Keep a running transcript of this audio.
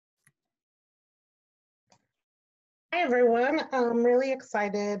Hi, everyone. I'm really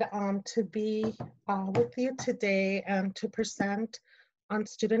excited to be with you today and to present on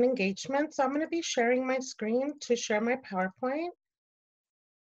student engagement. So I'm going to be sharing my screen to share my PowerPoint.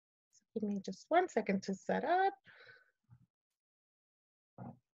 Give me just 1 second to set up.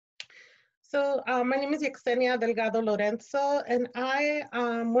 So my name is Yecsenia Delgado Lorenzo, and I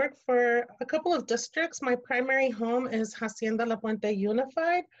work for a couple of districts. My primary home is Hacienda Puente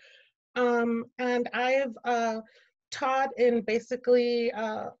Unified, and I've taught in basically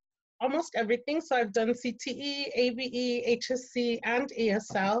almost everything. So I've done CTE, ABE, HSC, and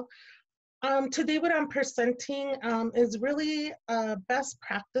ESL. Today what I'm presenting is really best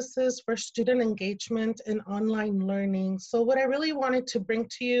practices for student engagement in online learning. So what I really wanted to bring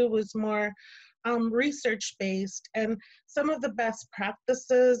to you was more research-based and some of the best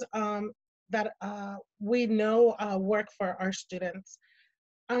practices that we know work for our students.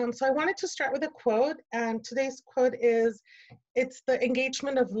 So I wanted to start with a quote, and today's quote is, "It's the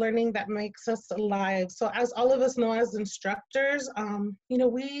engagement of learning that makes us alive." So as all of us know as instructors,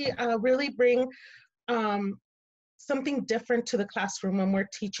 we really bring something different to the classroom when we're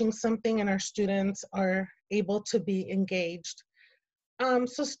teaching something and our students are able to be engaged.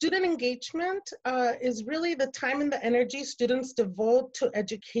 So student engagement is really the time and the energy students devote to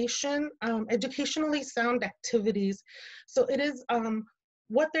education, educationally sound activities. So it is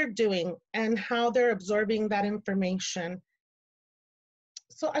what they're doing and how they're absorbing that information.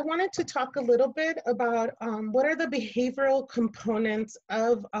 So I wanted to talk a little bit about what are the behavioral components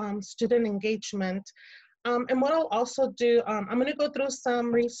of student engagement. And what I'll also do, I'm going to go through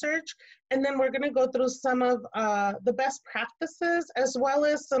some research, and then we're going to go through some of the best practices, as well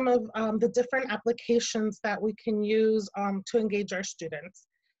as some of the different applications that we can use to engage our students.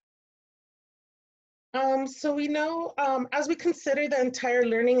 So we know as we consider the entire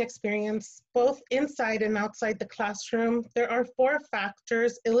learning experience, both inside and outside the classroom, there are 4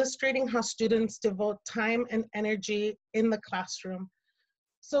 factors illustrating how students devote time and energy in the classroom.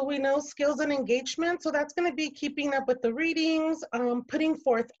 So we know skills and engagement, so that's going to be keeping up with the readings, putting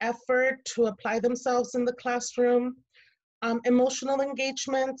forth effort to apply themselves in the classroom, emotional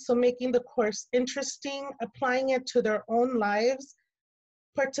engagement, so making the course interesting, applying it to their own lives,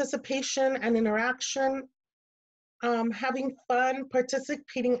 participation and interaction, having fun,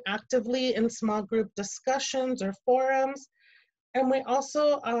 participating actively in small group discussions or forums. And we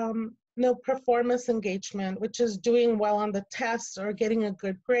also know performance engagement, which is doing well on the tests or getting a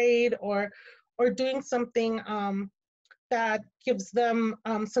good grade or doing something that gives them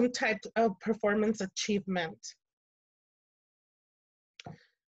some type of performance achievement.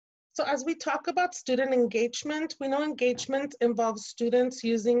 So as we talk about student engagement, we know engagement involves students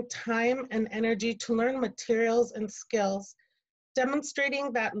using time and energy to learn materials and skills,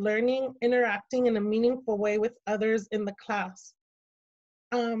 demonstrating that learning, interacting in a meaningful way with others in the class.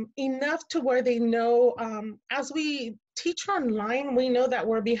 Enough to where they know, as we teach online, we know that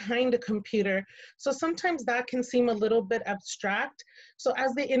we're behind a computer. So sometimes that can seem a little bit abstract. So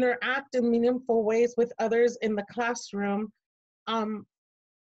as they interact in meaningful ways with others in the classroom,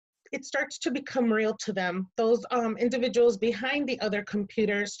 it starts to become real to them. Those individuals behind the other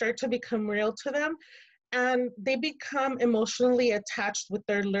computers start to become real to them, and they become emotionally attached with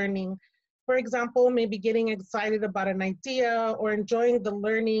their learning. For example, maybe getting excited about an idea or enjoying the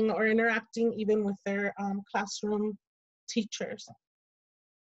learning or interacting even with their classroom teachers.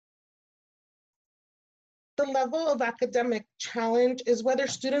 The level of academic challenge is whether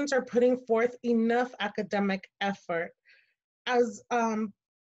students are putting forth enough academic effort as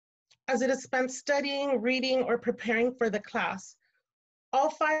it is spent studying, reading, or preparing for the class. All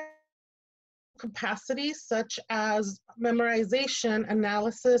 5 capacities such as memorization,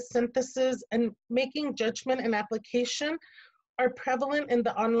 analysis, synthesis, and making judgment and application are prevalent in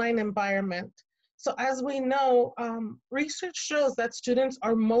the online environment. So as we know, research shows that students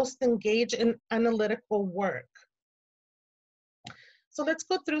are most engaged in analytical work. So let's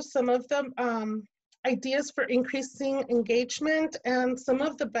go through some of the ideas for increasing engagement and some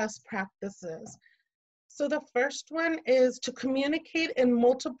of the best practices. So the first one is to communicate in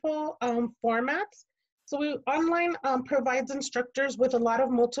multiple formats. So online provides instructors with a lot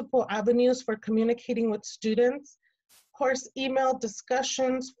of multiple avenues for communicating with students. Of course, email,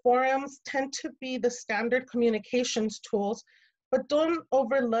 discussions, forums tend to be the standard communications tools, but don't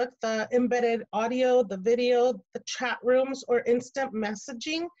overlook the embedded audio, the video, the chat rooms, or instant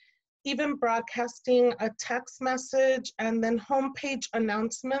messaging. Even broadcasting a text message and then homepage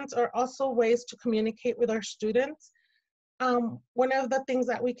announcements are also ways to communicate with our students. One of the things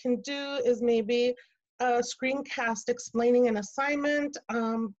that we can do is maybe a screencast explaining an assignment,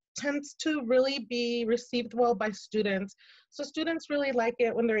 tends to really be received well by students. So students really like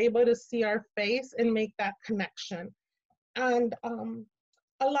it when they're able to see our face and make that connection. And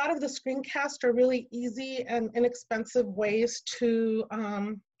a lot of the screencasts are really easy and inexpensive ways to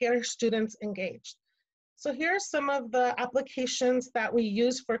get our students engaged. So here are some of the applications that we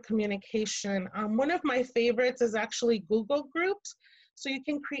use for communication. One of my favorites is actually Google Groups. So you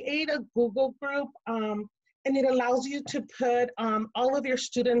can create a Google group and it allows you to put all of your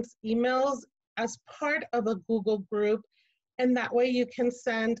students' emails as part of a Google group. And that way you can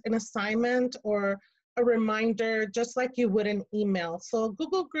send an assignment or a reminder just like you would an email. So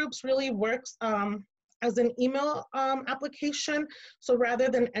Google Groups really works as an email application. So rather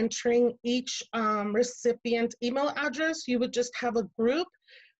than entering each recipient email address, you would just have a group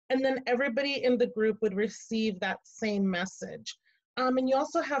and then everybody in the group would receive that same message. And you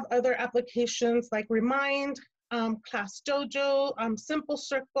also have other applications like Remind, Class Dojo, Simple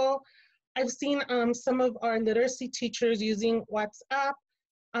Circle. I've seen some of our literacy teachers using WhatsApp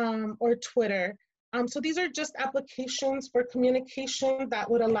or Twitter. So these are just applications for communication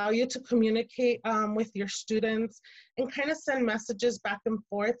that would allow you to communicate with your students and kind of send messages back and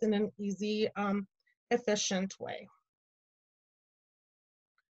forth in an easy, efficient way.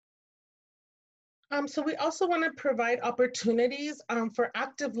 So we also want to provide opportunities for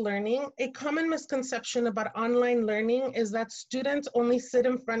active learning. A common misconception about online learning is that students only sit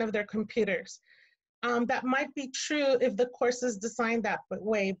in front of their computers. That might be true if the course is designed that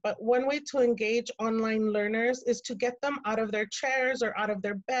way, but one way to engage online learners is to get them out of their chairs or out of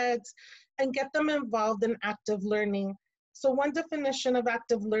their beds and get them involved in active learning. So one definition of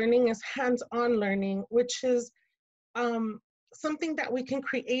active learning is hands-on learning, which is something that we can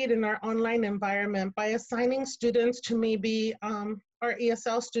create in our online environment by assigning students to maybe our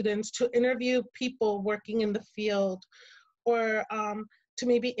ESL students to interview people working in the field, or to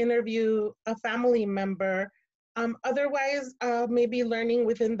maybe interview a family member. Otherwise, maybe learning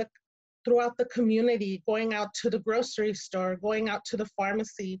throughout the community, going out to the grocery store, going out to the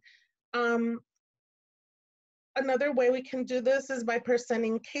pharmacy. Another way we can do this is by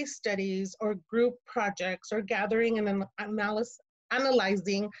presenting case studies or group projects or gathering and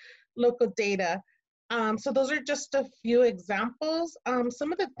analyzing local data. So those are just a few examples.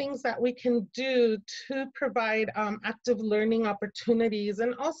 Some of the things that we can do to provide active learning opportunities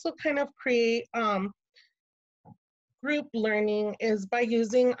and also kind of create group learning is by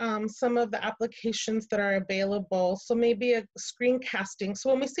using some of the applications that are available. So maybe a screencasting.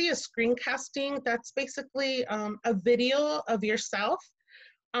 So when we see a screencasting, that's basically a video of yourself,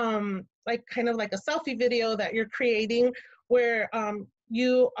 like kind of like a selfie video that you're creating where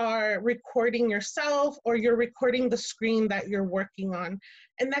you are recording yourself or you're recording the screen that you're working on.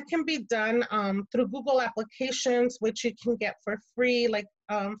 And that can be done through Google applications, which you can get for free, like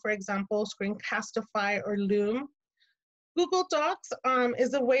for example, Screencastify or Loom. Google Docs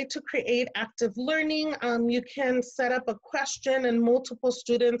is a way to create active learning. You can set up a question and multiple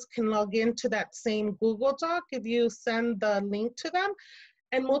students can log into that same Google Doc if you send the link to them,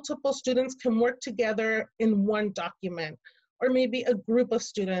 and multiple students can work together in one document. Or maybe a group of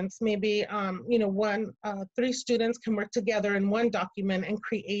students, maybe three students can work together in one document and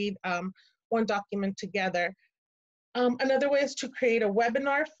create one document together. Another way is to create a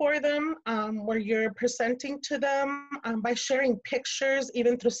webinar for them where you're presenting to them by sharing pictures,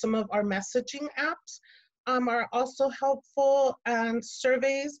 even through some of our messaging apps are also helpful, and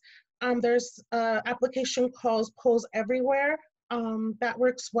surveys. There's an application called Polls Everywhere that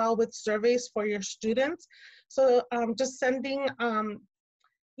works well with surveys for your students. So just sending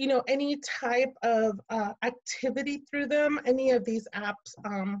any type of activity through them, any of these apps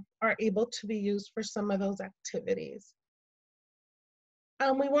are able to be used for some of those activities.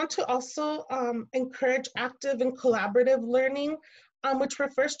 We want to also encourage active and collaborative learning, which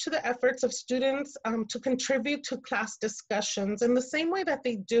refers to the efforts of students to contribute to class discussions in the same way that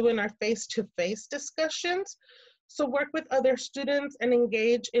they do in our face-to-face discussions. So work with other students and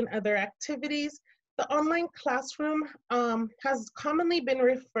engage in other activities. The online classroom has commonly been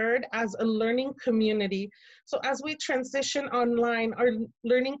referred as a learning community. So as we transition online, our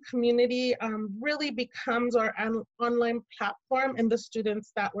learning community really becomes our online platform and the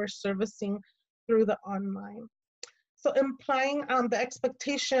students that we're servicing through the online. So implying the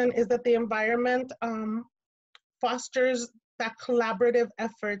expectation is that the environment fosters that collaborative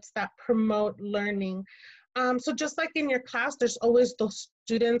efforts that promote learning. So just like in your class, there's always those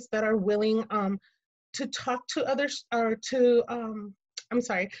students that are willing to talk to others, or to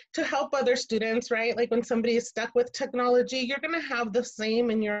help other students, right? Like when somebody is stuck with technology, you're gonna have the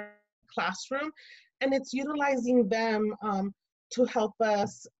same in your classroom, and it's utilizing them to help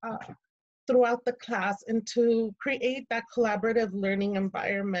us throughout the class and to create that collaborative learning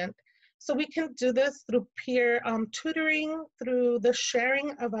environment. So we can do this through peer tutoring, through the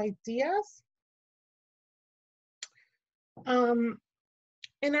sharing of ideas.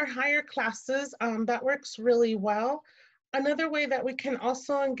 In our higher classes, that works really well. Another way that we can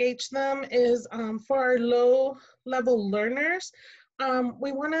also engage them is for our low-level learners.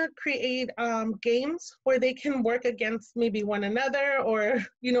 We want to create games where they can work against maybe one another or,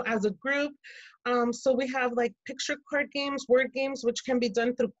 you know, as a group. So we have like picture card games, word games, which can be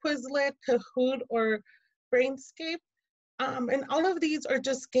done through Quizlet, Kahoot, or Brainscape. And all of these are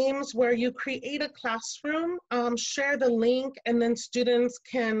just games where you create a classroom, share the link, and then students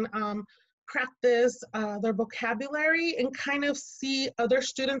can practice their vocabulary and kind of see other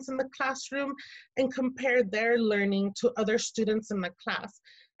students in the classroom and compare their learning to other students in the class.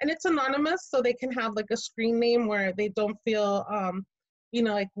 And it's anonymous, so they can have like a screen name where they don't feel, you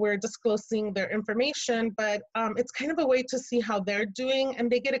know, like we're disclosing their information, but it's kind of a way to see how they're doing,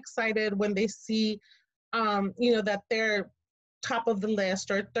 and they get excited when they see you know, that they're top of the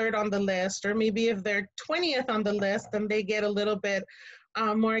list or third on the list, or maybe if they're 20th on the list, then they get a little bit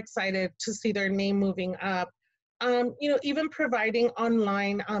more excited to see their name moving up. You know, even providing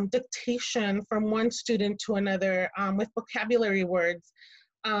online dictation from one student to another with vocabulary words.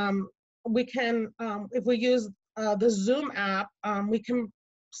 We can, if we use the Zoom app, we can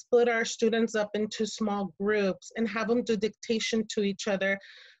split our students up into small groups and have them do dictation to each other,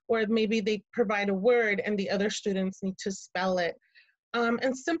 or maybe they provide a word and the other students need to spell it.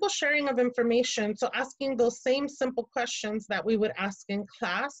 And simple sharing of information. So asking those same simple questions that we would ask in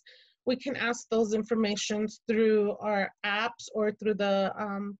class, we can ask those informations through our apps or through the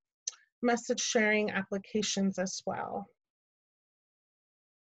message sharing applications as well.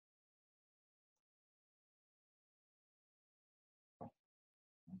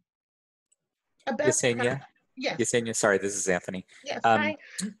 Yecsenia? Yes. Yecsenia, sorry, this is Anthony. Yes, hi.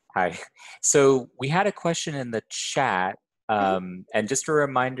 Hi. So we had a question in the chat, and just a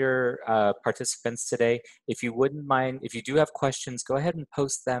reminder, participants today, if you wouldn't mind, if you do have questions, go ahead and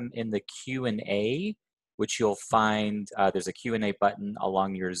post them in the Q&A, which you'll find, there's a Q&A button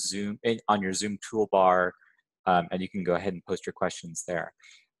along your Zoom, on your Zoom toolbar, and you can go ahead and post your questions there.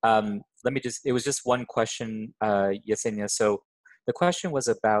 Let me just, it was just one question, Yecsenia. So the question was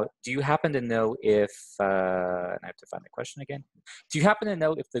about, do you happen to know if, and I have to find the question again. Do you happen to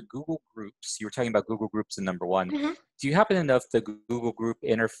know if the Google Groups, you were talking about Google Groups in number one, do you happen to know if the Google Group,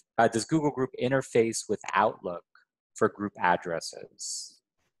 does Google Group interface with Outlook for group addresses?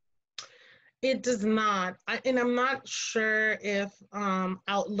 It does not, and I'm not sure if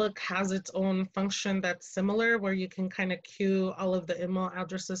Outlook has its own function that's similar where you can kind of queue all of the email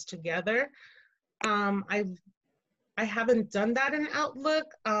addresses together. I haven't done that in Outlook.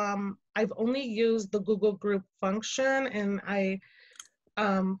 I've only used the Google Group function, and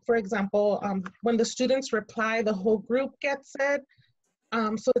for example, when the students reply, the whole group gets it.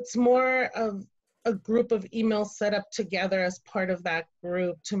 So it's more of a group of emails set up together as part of that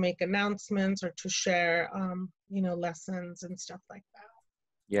group to make announcements or to share, you know, lessons and stuff like that.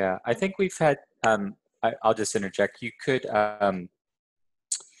 Yeah, I think we've had, I'll just interject. You could,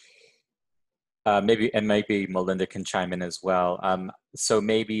 maybe Melinda can chime in as well. So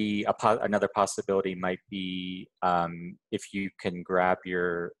maybe another possibility might be if you can grab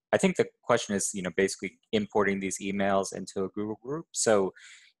your, I think the question is, you know, basically importing these emails into a Google group. So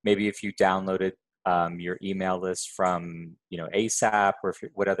maybe if you downloaded your email list from, you know, ASAP or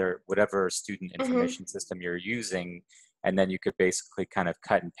whatever student information system you're using, and then you could basically kind of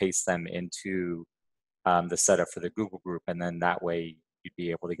cut and paste them into the setup for the Google group, and then that way you'd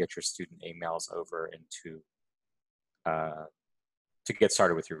be able to get your student emails over into to get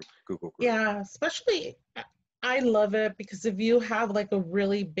started with your Google group. Yeah, especially I love it because if you have like a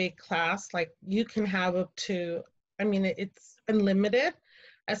really big class, like you can have up to, I mean, it's unlimited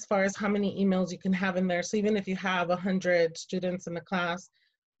as far as how many emails you can have in there. So even if you have 100 students in the class,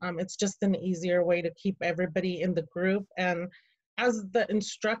 it's just an easier way to keep everybody in the group. And as the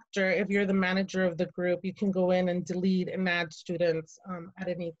instructor, if you're the manager of the group, you can go in and delete and add students at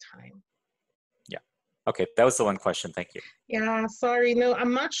any time. Yeah. Okay, that was the one question. Thank you. Yeah, sorry. No,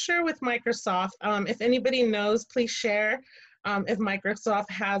 I'm not sure with Microsoft. If anybody knows, please share if Microsoft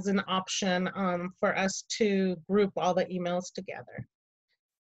has an option for us to group all the emails together.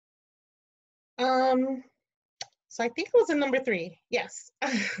 So I think it was in number 3. Yes.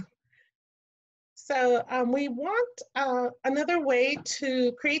 So we want another way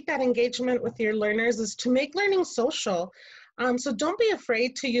to create that engagement with your learners is to make learning social. So don't be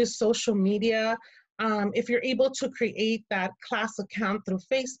afraid to use social media. If you're able to create that class account through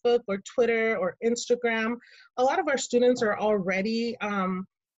Facebook or Twitter or Instagram, a lot of our students are already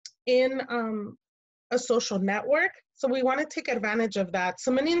in a social network. So we want to take advantage of that.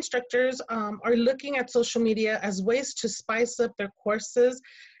 So many instructors are looking at social media as ways to spice up their courses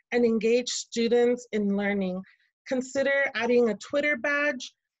and engage students in learning. Consider adding a Twitter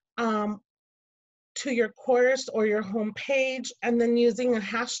badge to your course or your home page, and then using a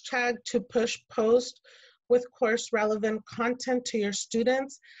hashtag to push posts with course relevant content to your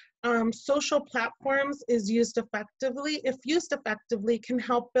students. Social platforms if used effectively, can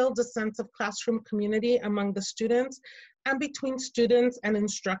help build a sense of classroom community among the students and between students and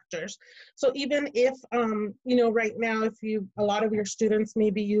instructors. So even if, right now, a lot of your students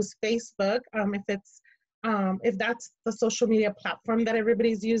maybe use Facebook, if that's the social media platform that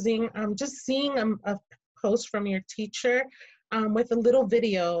everybody's using, just seeing a post from your teacher with a little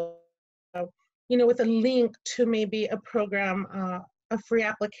video, with a link to maybe a program, a free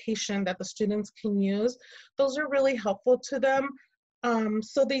application that the students can use, those are really helpful to them.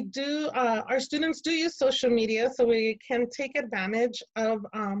 So our students do use social media, so we can take advantage of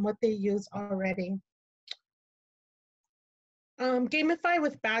what they use already. Gamify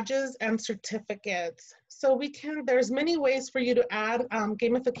with badges and certificates. So there's many ways for you to add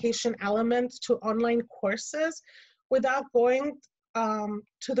gamification elements to online courses without going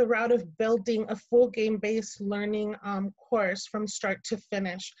to the route of building a full game-based learning course from start to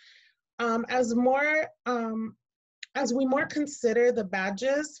finish. As we more consider the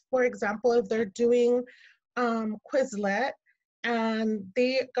badges, for example, if they're doing Quizlet and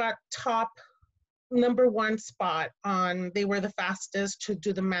they got top #1 spot they were the fastest to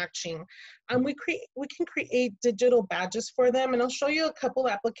do the matching. We can create digital badges for them, and I'll show you a couple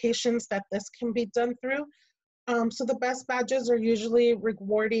applications that this can be done through. So the best badges are usually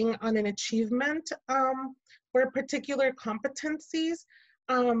rewarding on an achievement for particular competencies.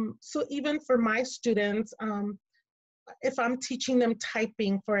 So even for my students, if I'm teaching them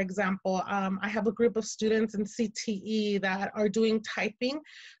typing, for example, I have a group of students in CTE that are doing typing.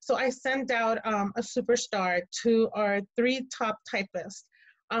 So I send out a superstar to our 3 top typists.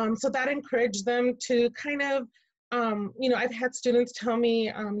 So that encouraged them to kind of, I've had students tell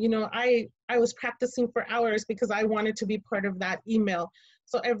me, I was practicing for hours because I wanted to be part of that email.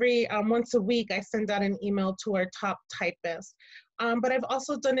 So every once a week, I send out an email to our top typists. But I've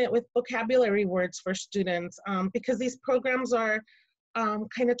also done it with vocabulary words for students because these programs are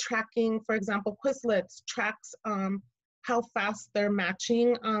kind of tracking, for example, Quizlets tracks how fast they're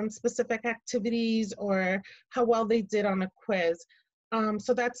matching on specific activities or how well they did on a quiz.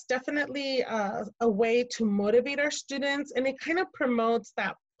 So that's definitely a way to motivate our students, and it kind of promotes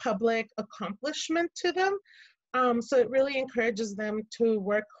that public accomplishment to them. So it really encourages them to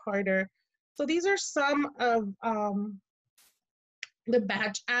work harder. So these are some of the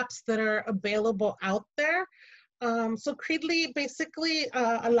badge apps that are available out there. So Creedly basically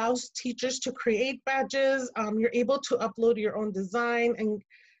allows teachers to create badges. You're able to upload your own design and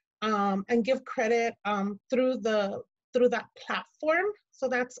give credit through that platform. So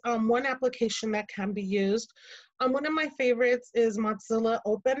that's one application that can be used. One of my favorites is Mozilla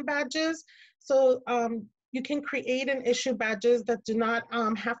Open Badges. So you can create and issue badges that do not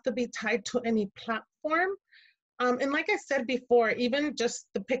have to be tied to any platform. And like I said before, even just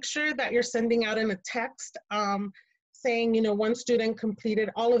the picture that you're sending out in a text saying, one student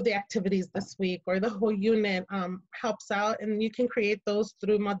completed all of the activities this week or the whole unit helps out, and you can create those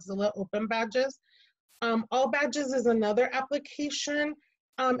through Mozilla Open Badges. All Badges is another application,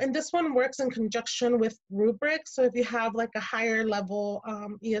 and this one works in conjunction with rubrics. So if you have like a higher level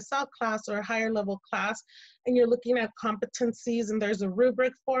ESL class or a higher level class, and you're looking at competencies and there's a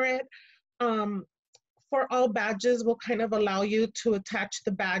rubric for it, for All Badges will kind of allow you to attach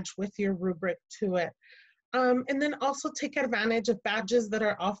the badge with your rubric to it. And then also take advantage of badges that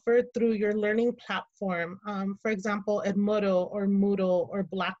are offered through your learning platform. For example, Edmodo or Moodle or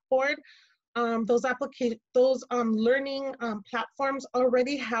Blackboard. Those learning platforms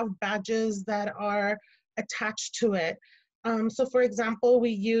already have badges that are attached to it. So for example, we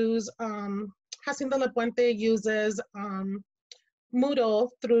use, Hacienda La Puente uses Moodle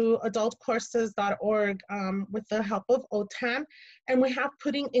through adultcourses.org with the help of OTAN, and we have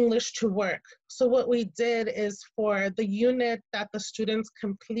Putting English to Work. So what we did is for the unit that the students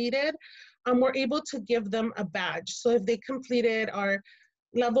completed, we're able to give them a badge. So if they completed our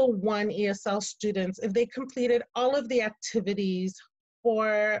level 1 ESL students, if they completed all of the activities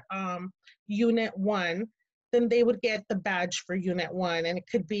for unit 1, then they would get the badge for unit 1, and it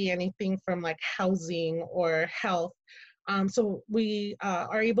could be anything from like housing or health. So we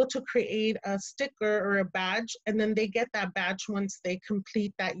are able to create a sticker or a badge, and then they get that badge once they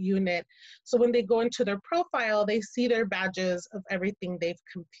complete that unit. So when they go into their profile, they see their badges of everything they've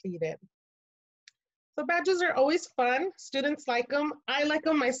completed. So badges are always fun. Students like them. I like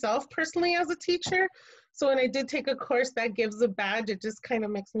them myself personally as a teacher. So when I did take a course that gives a badge, it just kind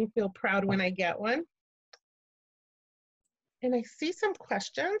of makes me feel proud when I get one. And I see some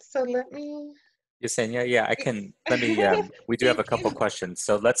questions, so let me. Yesenia, yeah, I can, let me, we do have a Thank couple you. questions.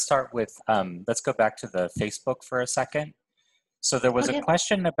 So let's start with, let's go back to the Facebook for a second. So there was a Okay.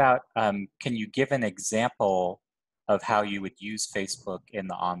 question about, can you give an example of how you would use Facebook in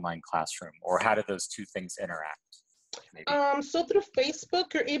the online classroom, or how do those two things interact? Maybe. So through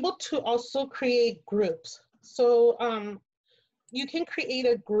Facebook, you're able to also create groups. So you can create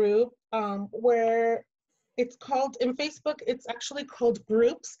a group where it's called, in Facebook, it's actually called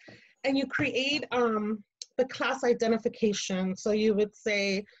groups, and you create the class identification. So you would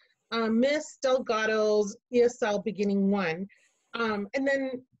say, Miss Delgado's ESL Beginning 1. And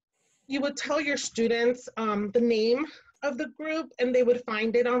then you would tell your students the name of the group, and they would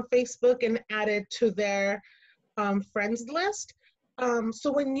find it on Facebook and add it to their friends list.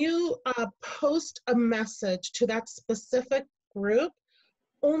 So when you post a message to that specific group,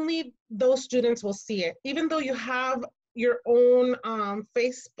 only those students will see it. Even though you have your own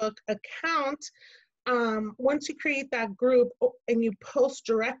Facebook account, once you create that group and you post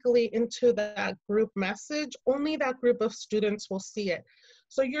directly into that group message, only that group of students will see it.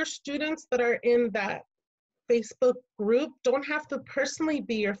 So your students that are in that Facebook group don't have to personally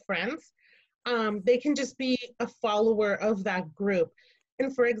be your friends. They can just be a follower of that group.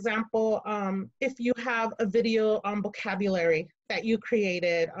 And for example, if you have a video on vocabulary that you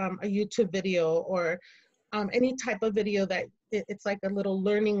created, a YouTube video, or any type of video that it's like a little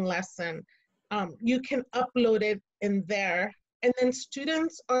learning lesson, you can upload it in there. And then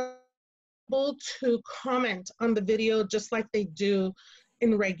students are able to comment on the video just like they do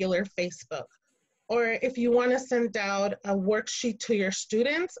in regular Facebook. Or if you want to send out a worksheet to your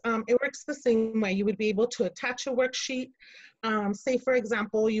students, it works the same way. You would be able to attach a worksheet. Say, for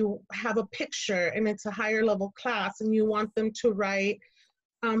example, you have a picture and it's a higher level class and you want them to write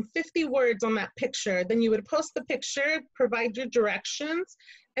 50 words on that picture. Then you would post the picture, provide your directions,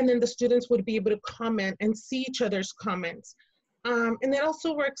 and then the students would be able to comment and see each other's comments. And it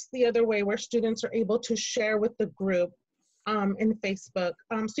also works the other way, where students are able to share with the group in Facebook.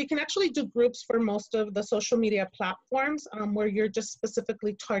 So you can actually do groups for most of the social media platforms where you're just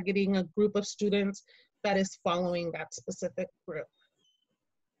specifically targeting a group of students that is following that specific group.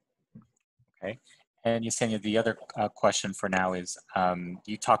 Okay. And Yesenia, the other question for now is,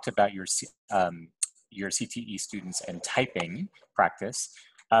 you talked about your CTE students and typing practice.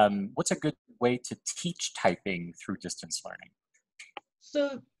 What's a good way to teach typing through distance learning?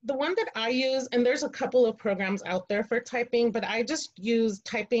 So the one that I use, and there's a couple of programs out there for typing, but I just use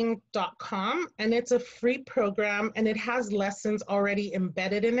typing.com, and it's a free program and it has lessons already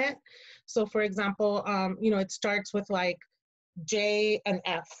embedded in it. So for example, it starts with like J and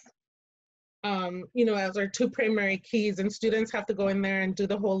F, as our two primary keys, and students have to go in there and do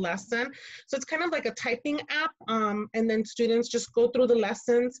the whole lesson. So it's kind of like a typing app, and then students just go through the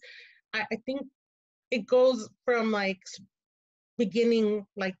lessons. I think it goes from like beginning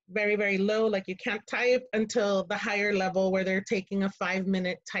like very, very low, like you can't type, until the higher level where they're taking a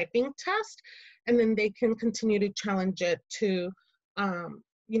 5-minute typing test, and then they can continue to challenge it to,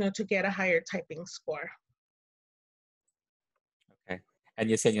 to get a higher typing score. Okay. And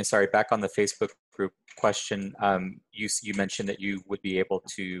Yesenia, sorry, back on the Facebook group question, you mentioned that you would be able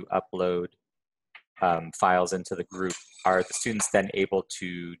to upload files into the group. Are the students then able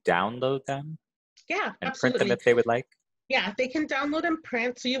to download them? Yeah, And print them absolutely. if they would like? Yeah, they can download and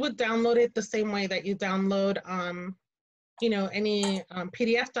print. So you would download it the same way that you download, any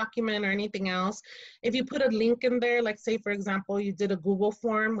PDF document or anything else. If you put a link in there, like say, for example, you did a Google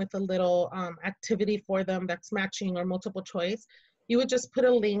form with a little activity for them that's matching or multiple choice, you would just put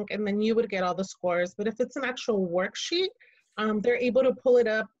a link and then you would get all the scores. But if it's an actual worksheet, they're able to pull it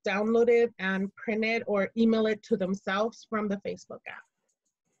up, download it, and print it or email it to themselves from the Facebook app.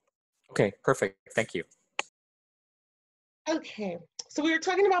 Okay, perfect. Thank you. Okay, so we were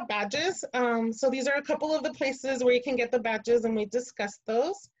talking about badges. So these are a couple of the places where you can get the badges, and we discussed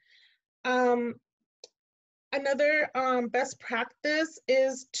those. Another best practice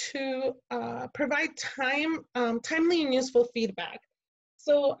is to provide timely and useful feedback.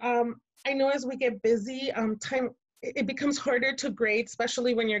 So I know as we get busy, it becomes harder to grade,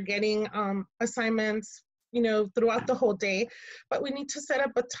 especially when you're getting assignments throughout the whole day, but we need to set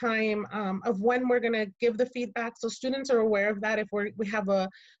up a time of when we're going to give the feedback, so students are aware of that. If we have a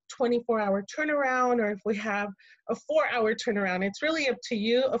 24-hour turnaround, or if we have a 4-hour turnaround, it's really up to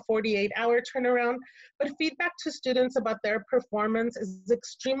you, a 48-hour turnaround. But feedback to students about their performance is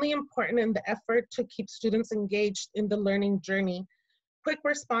extremely important in the effort to keep students engaged in the learning journey. Quick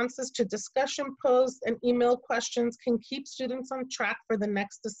responses to discussion posts and email questions can keep students on track for the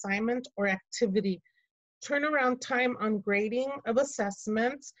next assignment or activity. Turnaround time on grading of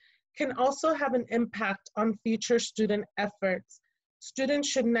assessments can also have an impact on future student efforts. Students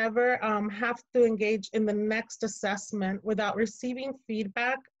should never have to engage in the next assessment without receiving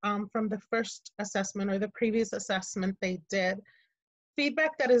feedback from the first assessment or the previous assessment they did.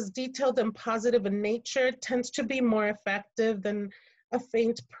 Feedback that is detailed and positive in nature tends to be more effective than a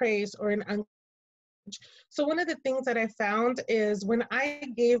faint praise or an So one of the things that I found is when I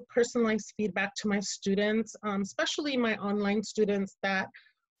gave personalized feedback to my students, especially my online students that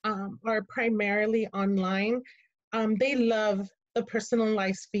are primarily online, they love the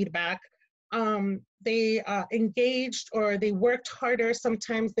personalized feedback. They engaged, or they worked harder.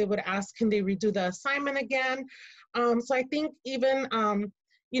 Sometimes they would ask, can they redo the assignment again? So I think even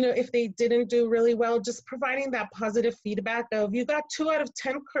if they didn't do really well, just providing that positive feedback of, you got 2 out of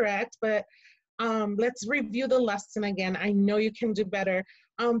 10 correct, but let's review the lesson again. I know you can do better.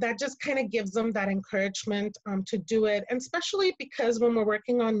 That just kind of gives them that encouragement to do it. And especially because when we're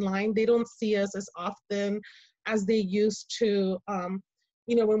working online, they don't see us as often as they used to,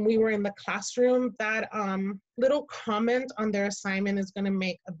 when we were in the classroom. That little comment on their assignment is going to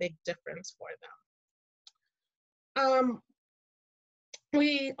make a big difference for them.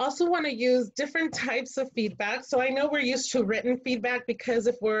 We also want to use different types of feedback. So I know we're used to written feedback, because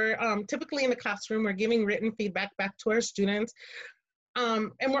if we're typically in the classroom, we're giving written feedback back to our students.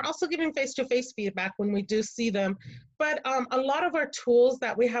 And we're also giving face-to-face feedback when we do see them. But a lot of our tools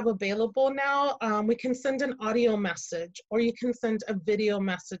that we have available now, we can send an audio message, or you can send a video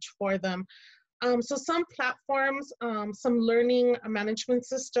message for them. So some platforms, some learning management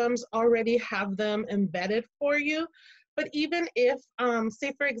systems already have them embedded for you. But even if,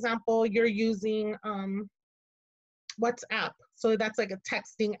 say for example, you're using WhatsApp, so that's like a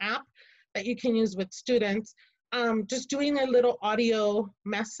texting app that you can use with students, just doing a little audio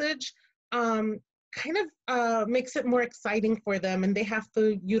message kind of makes it more exciting for them, and they have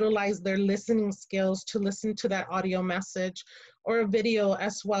to utilize their listening skills to listen to that audio message, or a video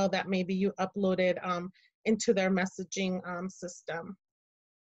as well that maybe you uploaded into their messaging system.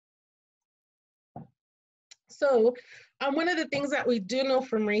 So one of the things that we do know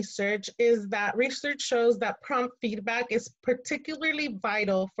from research is that research shows that prompt feedback is particularly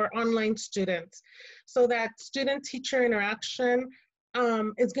vital for online students. So that student-teacher interaction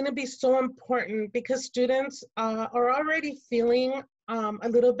is going to be so important, because students are already feeling a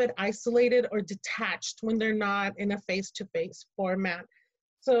little bit isolated or detached when they're not in a face-to-face format.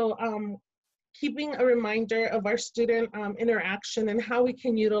 So keeping a reminder of our student interaction and how we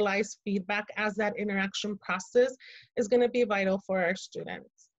can utilize feedback as that interaction process is going to be vital for our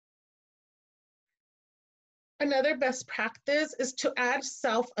students. Another best practice is to add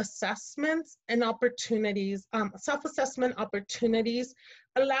self-assessments and opportunities, self-assessment opportunities,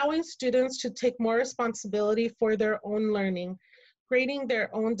 allowing students to take more responsibility for their own learning. Grading their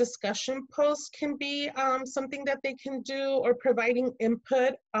own discussion posts can be something that they can do, or providing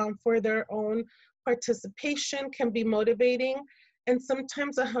input for their own participation can be motivating, and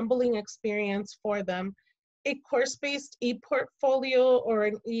sometimes a humbling experience for them. A course-based e-portfolio or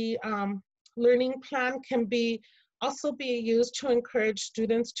an learning plan can also be used to encourage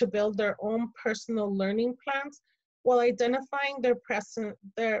students to build their own personal learning plans, while identifying their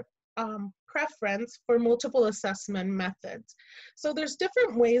preference for multiple assessment methods. So there's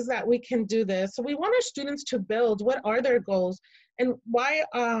different ways that we can do this. So we want our students to build what are their goals, and why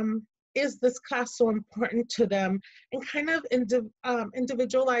is this class so important to them, and kind of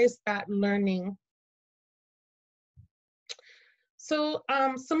individualize that learning. So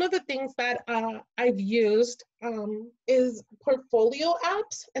some of the things that I've used is portfolio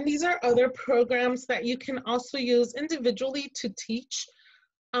apps, and these are other programs that you can also use individually to teach.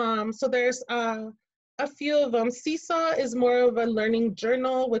 So there's a few of them. Seesaw is more of a learning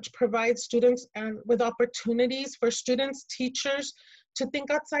journal, which provides students with opportunities for students, teachers, to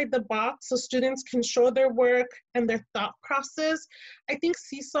think outside the box, so students can show their work and their thought process. I think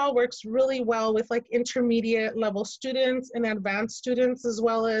Seesaw works really well with like intermediate level students and advanced students, as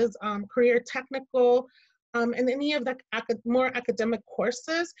well as career technical and any of the more academic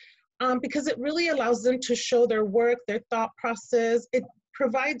courses, because it really allows them to show their work, their thought process. It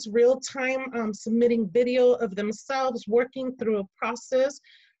provides real-time submitting video of themselves working through a process.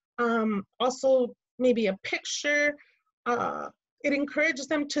 Also, maybe a picture. It encourages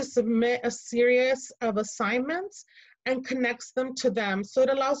them to submit a series of assignments and connects them to them. So it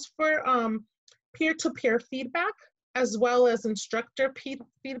allows for peer-to-peer feedback as well as instructor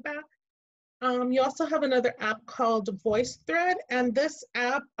feedback. You also have another app called VoiceThread, and this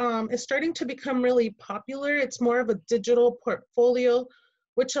app is starting to become really popular. It's more of a digital portfolio,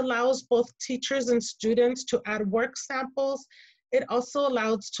 which allows both teachers and students to add work samples. It also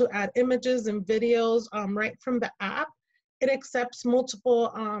allows to add images and videos right from the app. It accepts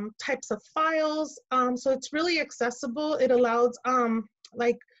multiple types of files, so it's really accessible. It allows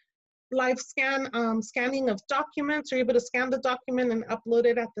like live scanning of documents. You're able to scan the document and upload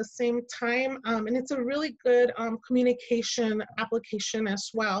it at the same time. And it's a really good communication application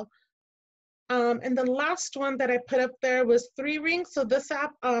as well. And the last one that I put up there was 3Ring. So this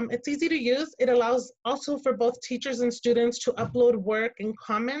app, it's easy to use. It allows also for both teachers and students to upload work and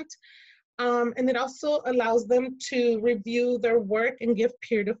comment. And it also allows them to review their work and give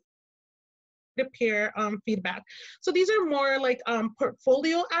peer-to-peer feedback. So these are more like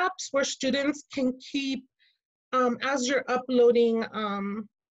portfolio apps where students can keep, as you're uploading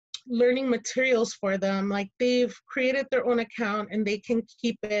learning materials for them, like they've created their own account and they can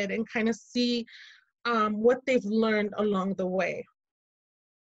keep it and kind of see what they've learned along the way.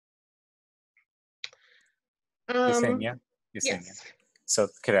 Yecsenia? Yes. So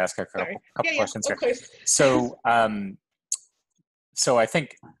could I ask a couple questions here? Of course. So, so I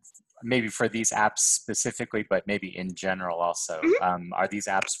think maybe for these apps specifically, but maybe in general also, are these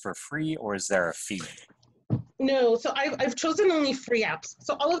apps for free or is there a fee? No, so I've chosen only free apps.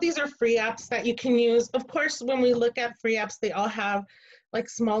 So all of these are free apps that you can use. Of course, when we look at free apps, they all have like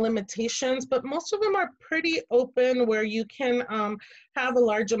small limitations, but most of them are pretty open where you can have a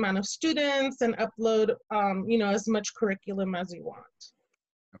large amount of students and upload, you know, as much curriculum as you want.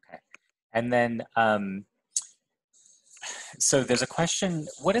 Okay. And then, so there's a question,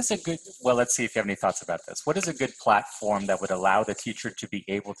 what is a good, well, let's see if you have any thoughts about this. What is a good platform that would allow the teacher to be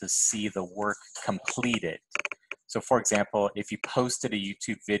able to see the work completed? So for example, if you posted a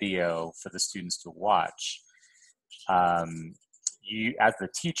YouTube video for the students to watch, you, as the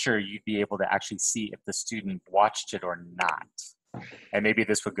teacher, you'd be able to actually see if the student watched it or not. And maybe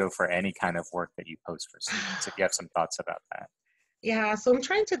this would go for any kind of work that you post for students, if you have some thoughts about that. Yeah, so I'm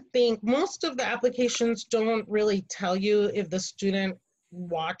trying to think. Most of the applications don't really tell you if the student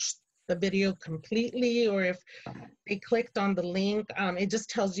watched the video completely or if they clicked on the link. It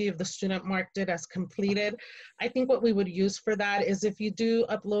just tells you if the student marked it as completed. I think what we would use for that is if you do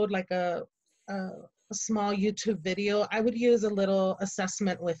upload like a small YouTube video, I would use a little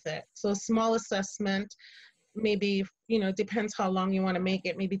assessment with it. So a small assessment, maybe, you know, depends how long you want to make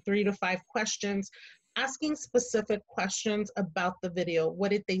it, maybe 3 to 5 questions, asking specific questions about the video.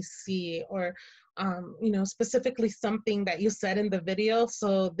 What did they see? Or, you know, specifically something that you said in the video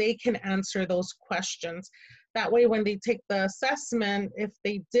so they can answer those questions. That way, when they take the assessment, if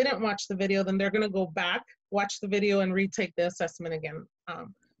they didn't watch the video, then they're going to go back, watch the video, and retake the assessment again,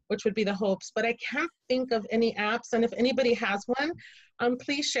 which would be the hopes. But I can't think of any apps. And if anybody has one,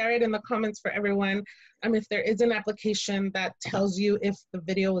 please share it in the comments for everyone. If there is an application that tells you if the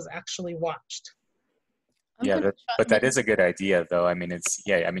video was actually watched. Yeah, but that is a good idea, though. I mean, it's,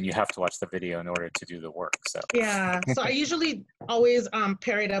 yeah, I mean, you have to watch the video in order to do the work, so. Yeah, so I usually always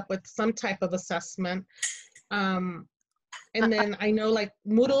pair it up with some type of assessment. And then I know like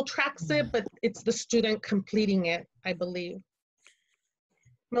Moodle tracks it, but it's the student completing it, I believe.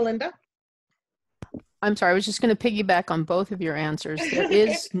 Melinda? I'm sorry, I was just going to piggyback on both of your answers. There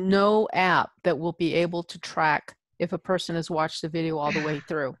is no app that will be able to track if a person has watched the video all the way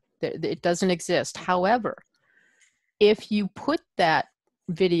through. It doesn't exist. However, if you put that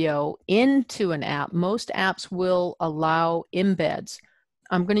video into an app, most apps will allow embeds.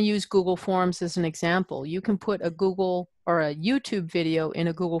 I'm going to use Google Forms as an example. You can put a Google or a YouTube video in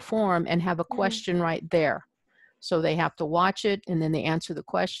a Google Form and have a question right there. So they have to watch it and then they answer the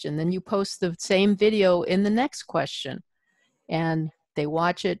question. Then you post the same video in the next question and they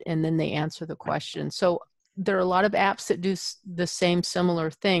watch it and then they answer the question. So there are a lot of apps that do the same similar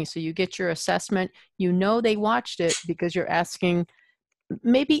thing. So you get your assessment, you know they watched it because you're asking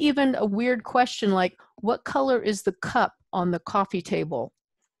maybe even a weird question like, what color is the cup on the coffee table?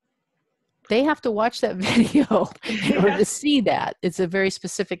 They have to watch that video in order to see that. It's a very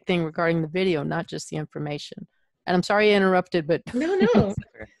specific thing regarding the video, not just the information. And I'm sorry I interrupted, but No.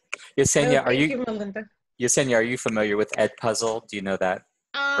 Yecsenia, Thank you, Melinda. Yecsenia, are you familiar with Edpuzzle? Do you know that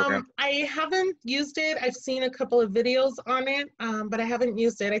program? I haven't used it. I've seen a couple of videos on it, but I haven't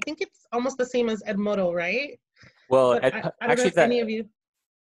used it. I think it's almost the same as Edmodo, right? Well, But I don't know actually if that, any of you.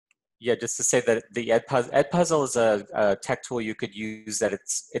 yeah, just to say that the Edpuzzle is a tech tool you could use that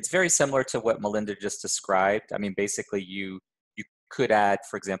it's very similar to what Melinda just described. I mean, basically you could add,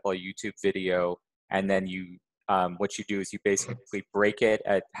 for example, a YouTube video, and then what you do is you basically break it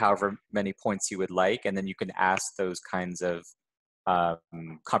at however many points you would like, and then you can ask those kinds of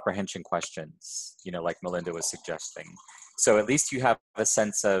comprehension questions, like Melinda was suggesting. So at least you have a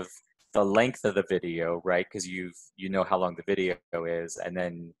sense of the length of the video, right? Because you know how long the video is, and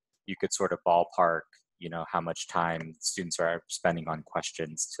then you could sort of ballpark, how much time students are spending on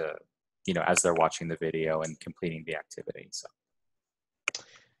questions to, as they're watching the video and completing the activity. So,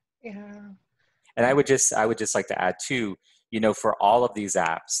 Yeah. and I would just like to add too, for all of these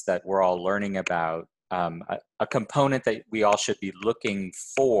apps that we're all learning about, a component that we all should be looking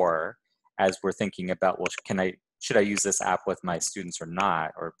for as we're thinking about, well, should I use this app with my students or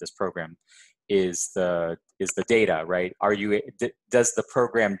not, or this program, is the data, right? Does the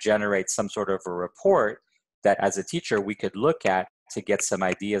program generate some sort of a report that as a teacher we could look at to get some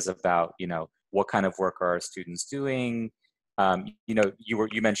ideas about, what kind of work are our students doing?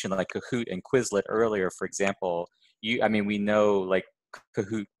 You mentioned like Kahoot and Quizlet earlier, for example. We know like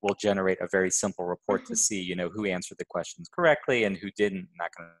Kahoot will generate a very simple report to see, who answered the questions correctly and who didn't, and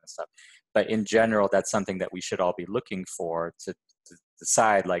that kind of stuff. But in general, that's something that we should all be looking for to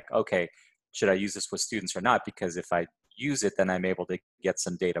decide, like, okay, should I use this with students or not? Because if I use it, then I'm able to get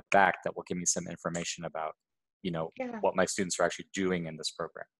some data back that will give me some information about, Yeah. what my students are actually doing in this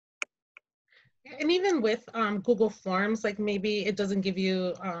program. And even with Google Forms, like maybe it doesn't give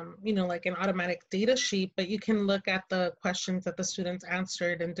you, like an automatic data sheet, but you can look at the questions that the students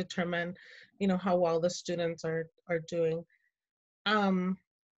answered and determine, how well the students are doing. I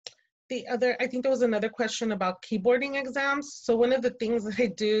think there was another question about keyboarding exams. So one of the things that I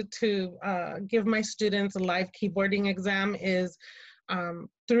do to give my students a live keyboarding exam is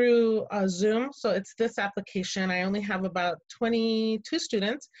through Zoom. So it's this application. I only have about 22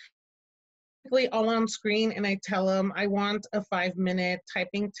 students, all on screen, and I tell them I want a 5-minute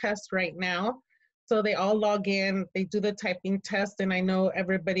typing test right now. So they all log in, they do the typing test, and I know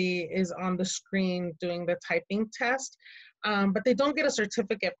everybody is on the screen doing the typing test, but they don't get a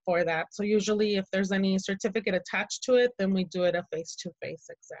certificate for that. So usually if there's any certificate attached to it, then we do it a face-to-face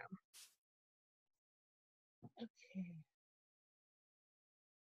exam. Okay.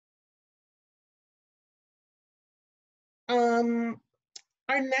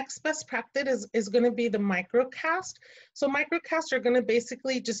 Our next best practice is going to be the microcast. So microcasts are going to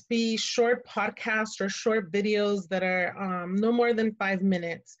basically just be short podcasts or short videos that are no more than 5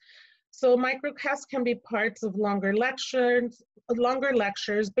 minutes. So microcasts can be parts of longer lectures,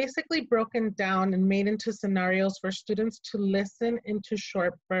 basically broken down and made into scenarios for students to listen into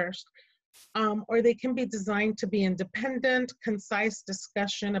short bursts. Or they can be designed to be independent, concise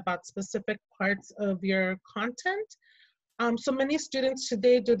discussion about specific parts of your content. So many students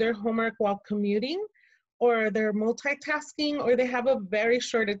today do their homework while commuting, or they're multitasking, or they have a very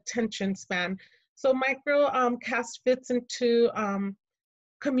short attention span. So microcast fits into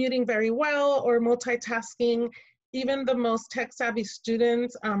commuting very well, or multitasking. Even the most tech-savvy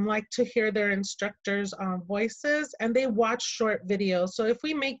students like to hear their instructors' voices, and they watch short videos. So if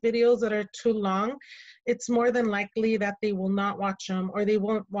we make videos that are too long, it's more than likely that they will not watch them, or they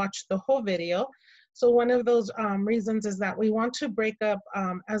won't watch the whole video. So one of those reasons is that we want to break up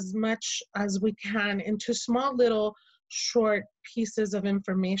as much as we can into small little short pieces of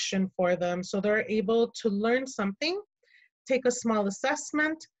information for them, so they're able to learn something, take a small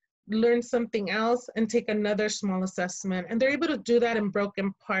assessment, learn something else, and take another small assessment. And they're able to do that in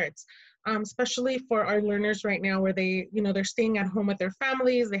broken parts, especially for our learners right now where they're staying at home with their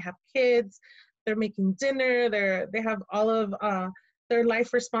families, they have kids, they're making dinner, they have all of their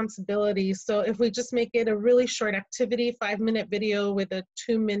life responsibilities. So if we just make it a really short activity, 5-minute video with a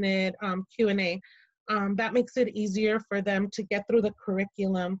 2-minute Q&A, that makes it easier for them to get through the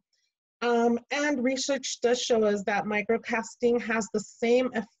curriculum. And research does show us that microcasting has the same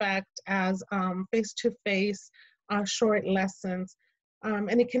effect as face-to-face short lessons.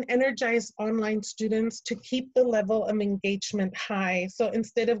 And it can energize online students to keep the level of engagement high. So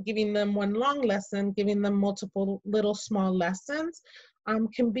instead of giving them one long lesson, giving them multiple little small lessons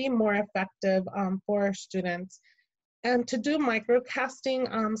can be more effective for our students. And to do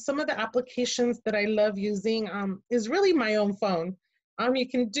microcasting, some of the applications that I love using is really my own phone. You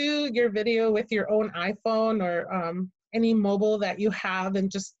can do your video with your own iPhone or any mobile that you have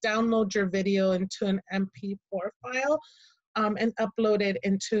and just download your video into an MP4 file. and upload it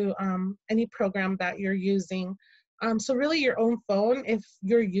into any program that you're using. So really your own phone, if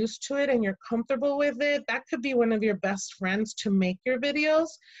you're used to it and you're comfortable with it, that could be one of your best friends to make your videos.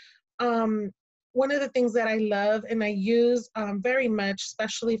 One of the things that I love and I use very much,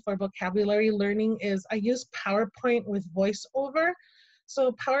 especially for vocabulary learning, is I use PowerPoint with voiceover.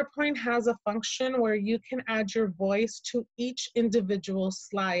 So PowerPoint has a function where you can add your voice to each individual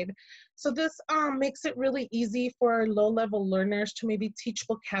slide. So this makes it really easy for our low-level learners to maybe teach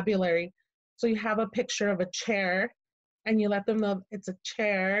vocabulary. So you have a picture of a chair and you let them know it's a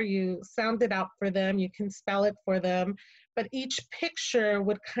chair, you sound it out for them, you can spell it for them, but each picture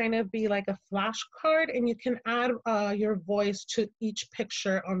would kind of be like a flashcard and you can add your voice to each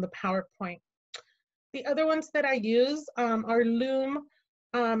picture on the PowerPoint. The other ones that I use are Loom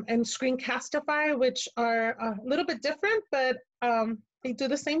and Screencastify, which are a little bit different, but they do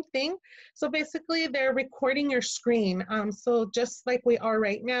the same thing. So basically they're recording your screen. So just like we are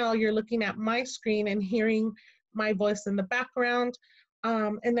right now, you're looking at my screen and hearing my voice in the background.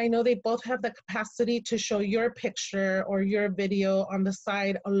 And I know they both have the capacity to show your picture or your video on the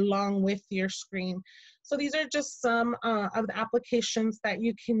side along with your screen. So these are just some of the applications that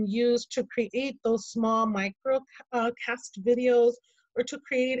you can use to create those small micro cast videos, or to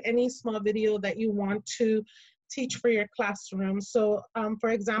create any small video that you want to teach for your classroom. So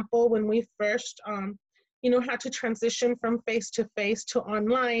for example, when we first had to transition from face-to-face to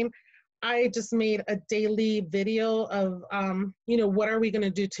online, I just made a daily video of, what are we gonna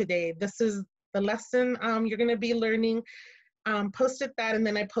do today? This is the lesson you're gonna be learning. Posted that, and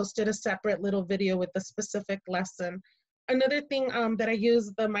then I posted a separate little video with the specific lesson. Another thing that I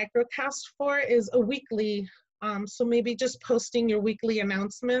use the microcast for is a weekly. So maybe just posting your weekly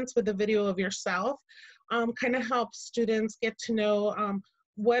announcements with a video of yourself kind of helps students get to know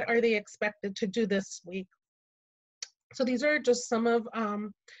what are they expected to do this week. So these are just some of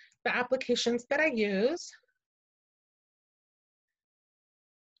the applications that I use.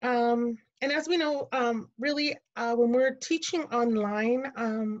 And as we know, really, when we're teaching online,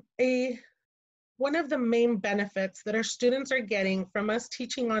 one of the main benefits that our students are getting from us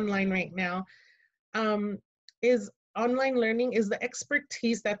teaching online right now is online learning is the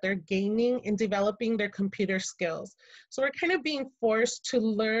expertise that they're gaining in developing their computer skills. So we're kind of being forced to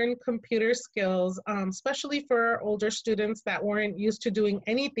learn computer skills, especially for our older students that weren't used to doing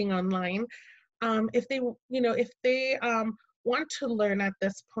anything online. If they want to learn at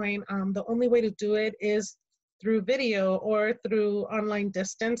this point, the only way to do it is through video or through online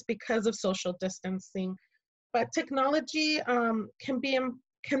distance because of social distancing. But technology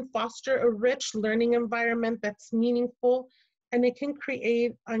can foster a rich learning environment that's meaningful, and it can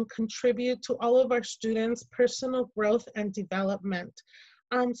create and contribute to all of our students' personal growth and development.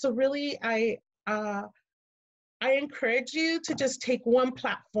 So really, I encourage you to just take one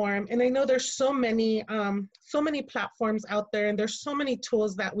platform, and I know there's so many platforms out there, and there's so many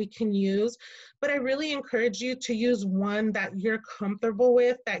tools that we can use, but I really encourage you to use one that you're comfortable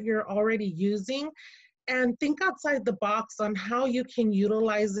with, that you're already using, and think outside the box on how you can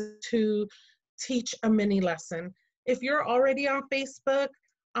utilize it to teach a mini lesson. If you're already on Facebook,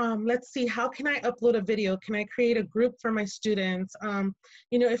 let's see, how can I upload a video? Can I create a group for my students?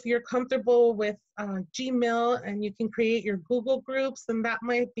 If you're comfortable with Gmail and you can create your Google groups, then that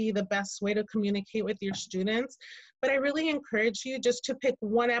might be the best way to communicate with your students. But I really encourage you just to pick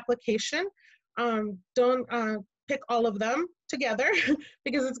one application. Don't pick all of them together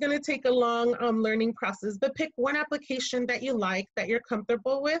because it's going to take a long learning process, but pick one application that you like, that you're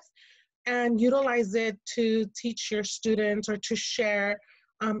comfortable with, and utilize it to teach your students or to share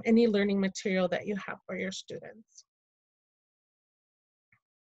any learning material that you have for your students.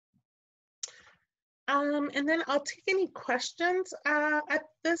 And then I'll take any questions at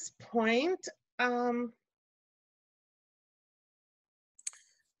this point.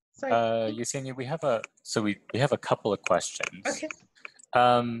 Yecsenia, we have a couple of questions. Okay.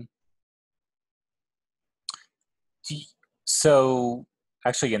 So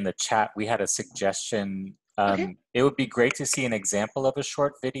actually in the chat, we had a suggestion. Okay. It would be great to see an example of a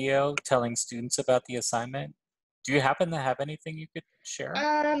short video telling students about the assignment. Do you happen to have anything you could share?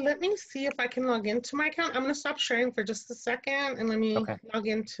 Let me see if I can log into my account. I'm gonna stop sharing for just a second and let me log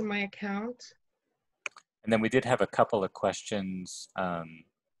into my account. And then we did have a couple of questions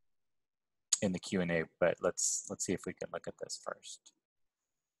in the Q&A, but let's see if we can look at this first.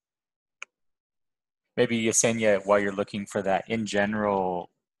 Maybe Yecsenia, while you're looking for that, in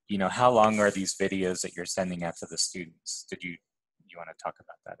general, how long are these videos that you're sending out to the students? You want to talk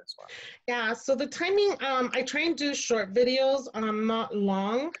about that as well? Yeah, so the timing, I try and do short videos, not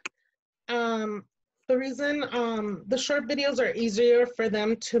long. The reason the short videos are easier for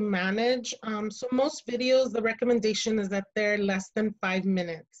them to manage. So most videos, the recommendation is that they're less than 5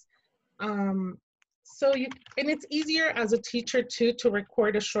 minutes. So and it's easier as a teacher too to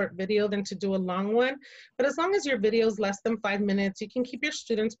record a short video than to do a long one. But as long as your video is less than 5 minutes, you can keep your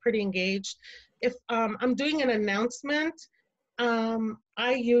students pretty engaged. If I'm doing an announcement,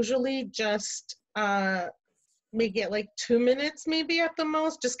 I usually just make it like 2 minutes maybe at the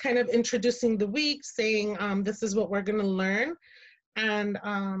most, just kind of introducing the week, saying this is what we're going to learn, and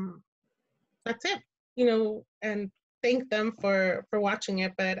that's it, you know, and thank them for watching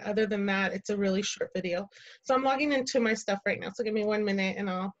it. But other than that, it's a really short video. So I'm logging into my stuff right now, so give me 1 minute and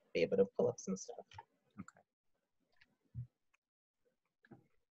I'll be able to pull up some stuff.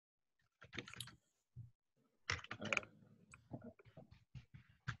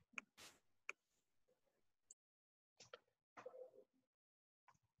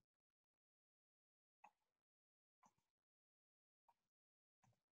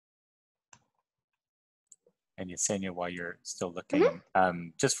 And Yecsenia, while you're still looking,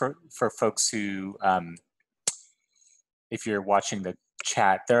 just for folks who, if you're watching the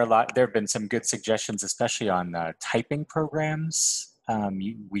chat, there have been some good suggestions, especially on typing programs.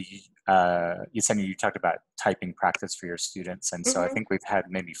 Yecsenia, you talked about typing practice for your students, and so I think we've had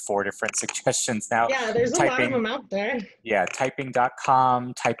maybe 4 different suggestions now. Yeah, there's a lot of them out there. Yeah,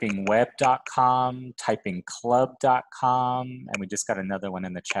 typing.com, typingweb.com, typingclub.com, and we just got another one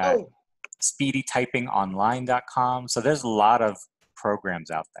in the chat. Oh. speedytypingonline.com. So there's a lot of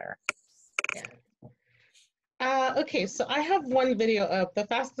programs out there. Yeah. Okay, so I have one video up, the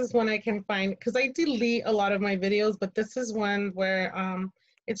fastest one I can find, because I delete a lot of my videos, but this is one where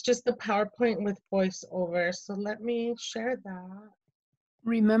it's just the PowerPoint with voiceover. So let me share that.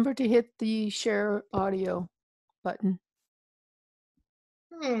 Remember to hit the share audio button.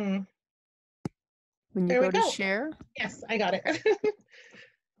 When you There go to share. Yes, I got it.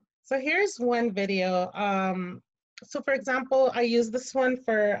 So here's one video. So for example, I use this one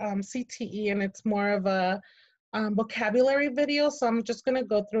for CTE, and it's more of a vocabulary video. So I'm just gonna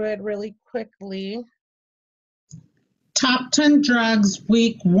go through it really quickly. Top 10 drugs,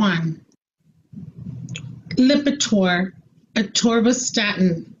 week 1. Lipitor,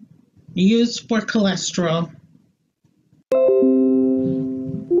 atorvastatin, used for cholesterol.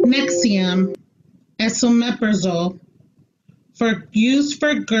 Nexium, esomeprazole, used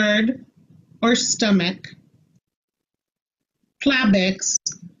for GERD or stomach. Plavix,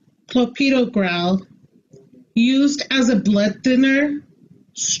 clopidogrel, used as a blood thinner,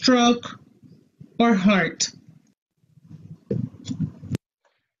 stroke, or heart.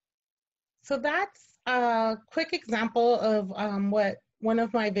 So that's a quick example of what one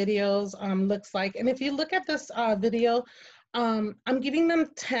of my videos looks like. And if you look at this video, I'm giving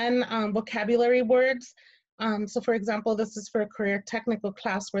them 10 vocabulary words. So for example, this is for a career technical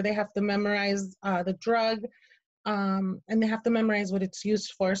class where they have to memorize the drug, and they have to memorize what it's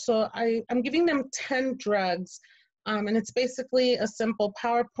used for. So I'm giving them 10 drugs, and it's basically a simple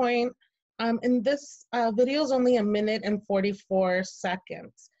PowerPoint. And this video is only 1 minute and 44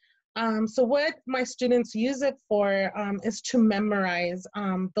 seconds. So what my students use it for is to memorize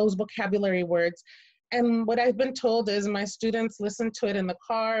those vocabulary words. And what I've been told is my students listen to it in the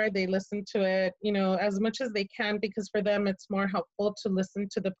car, they listen to it, you know, as much as they can, because for them it's more helpful to listen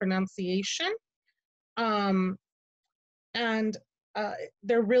to the pronunciation. And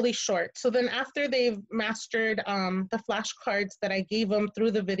they're really short. So then after they've mastered the flashcards that I gave them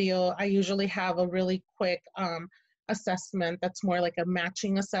through the video, I usually have a really quick assessment that's more like a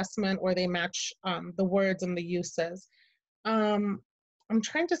matching assessment where they match the words and the uses. I'm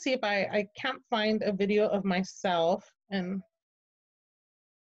trying to see if I can't find a video of myself, and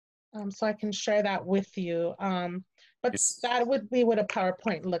so I can share that with you. But that would be what a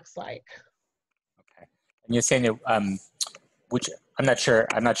PowerPoint looks like. Okay. And you're saying which I'm not sure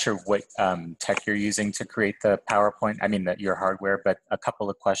what tech you're using to create the PowerPoint. I mean your hardware, but a couple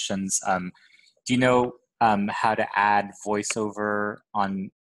of questions. Do you know how to add voiceover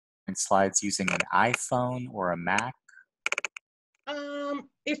on slides using an iPhone or a Mac?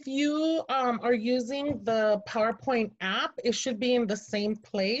 If you are using the PowerPoint app, it should be in the same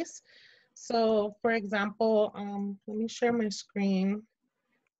place. So for example, let me share my screen.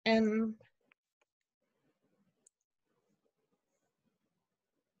 And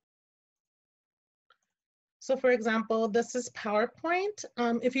so for example, this is PowerPoint.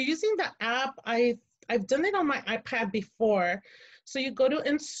 If you're using the app, I've done it on my iPad before. So you go to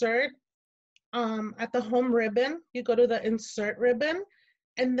Insert, at the home ribbon, you go to the Insert ribbon,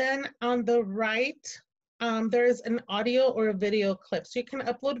 and then on the right, there's an audio or a video clip. So you can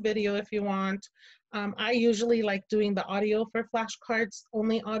upload video if you want. I usually like doing the audio for flashcards,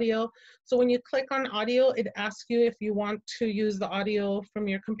 only audio. So when you click on audio, it asks you if you want to use the audio from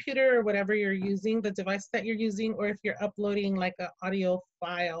your computer or whatever you're using, the device that you're using, or if you're uploading like an audio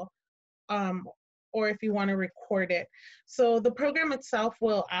file, or if you want to record it. So the program itself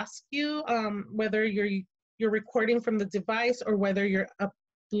will ask you whether you're recording from the device or whether you're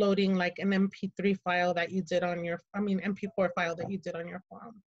uploading like an MP3 file that you did on your, MP4 file that you did on your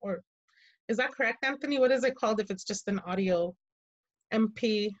phone. Or is that correct, Anthony? What is it called if it's just an audio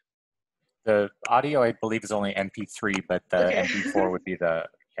MP? The audio, I believe, is only MP3, but the Okay. MP4 would be the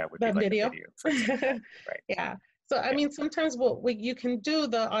video. For example. Right. Yeah. So I mean, sometimes you can do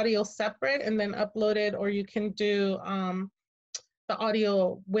the audio separate and then upload it, or you can do the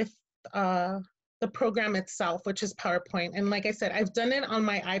audio with the program itself, which is PowerPoint. And like I said, I've done it on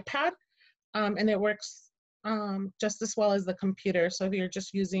my iPad, and it works just as well as the computer. So if you're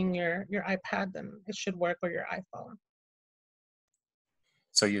just using your iPad, then it should work, or your iPhone.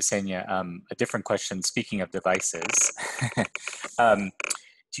 So Yecsenia, a different question, speaking of devices,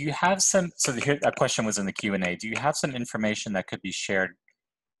 do you have some, so here, a question was in the Q&A, do you have some information that could be shared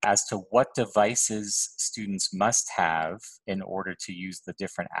as to what devices students must have in order to use the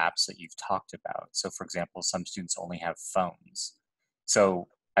different apps that you've talked about? So for example, some students only have phones. So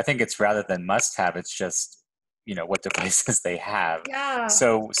I think it's rather than must have, it's just, you know, what devices they have. Yeah.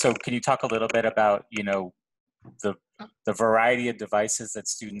 So can you talk a little bit about, you know, the variety of devices that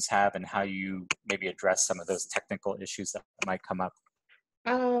students have and how you maybe address some of those technical issues that might come up?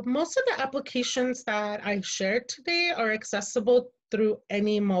 Most of the applications that I shared today are accessible through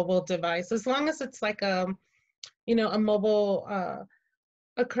any mobile device, as long as it's like a mobile,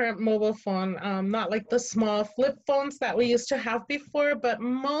 a current mobile phone, not like the small flip phones that we used to have before, but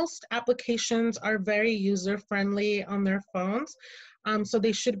most applications are very user-friendly on their phones. So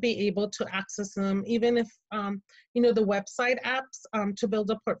they should be able to access them, even if, the website apps to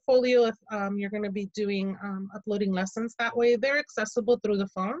build a portfolio, if you're going to be doing uploading lessons that way, they're accessible through the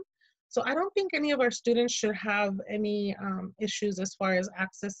phone. So I don't think any of our students should have any issues as far as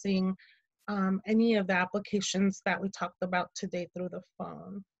accessing any of the applications that we talked about today through the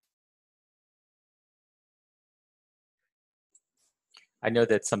phone. I know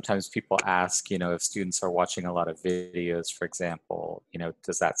that sometimes people ask, you know, if students are watching a lot of videos, for example, you know,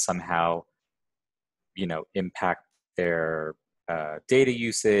 does that somehow, you know, impact their data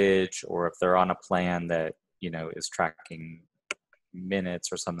usage, or if they're on a plan that, you know, is tracking minutes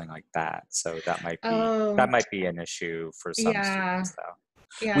or something like that. So that might be an issue for some students, though.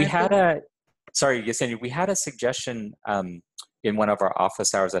 Yeah. We had sorry, Yecsenia, we had a suggestion in one of our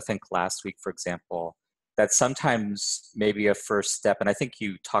office hours, I think last week, for example, that sometimes maybe a first step, and I think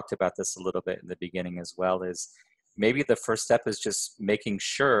you talked about this a little bit in the beginning as well, is maybe the first step is just making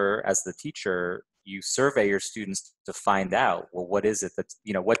sure as the teacher, you survey your students to find out, well, what is it that,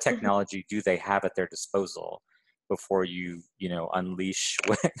 you know, what technology do they have at their disposal before you, you know, unleash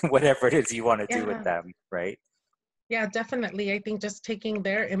whatever it is you want to do with them, right? Yeah, definitely. I think just taking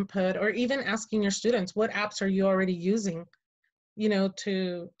their input, or even asking your students, what apps are you already using, you know,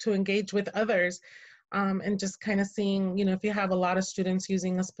 to engage with others, and just kind of seeing, you know, if you have a lot of students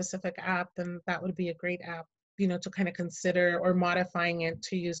using a specific app, then that would be a great app, you know, to kind of consider, or modifying it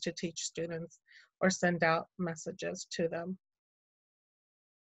to use to teach students or send out messages to them.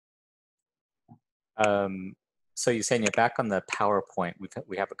 So Yecsenia, back on the PowerPoint,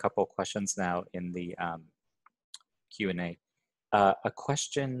 we have a couple of questions now in the Q&A. A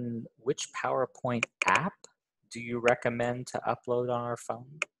question, which PowerPoint app do you recommend to upload on our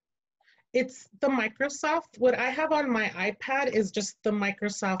phone? It's the Microsoft. What I have on my iPad is just the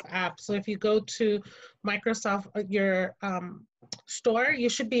Microsoft app. So if you go to Microsoft, your store, you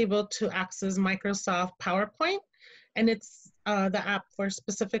should be able to access Microsoft PowerPoint. And it's the app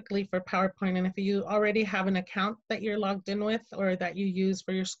specifically for PowerPoint. And if you already have an account that you're logged in with, or that you use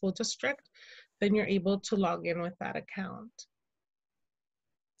for your school district, then you're able to log in with that account.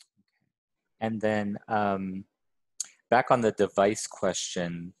 And then back on the device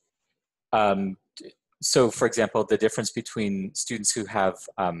question, so for example, the difference between students who have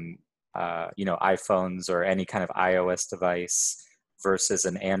you know, iPhones or any kind of iOS device versus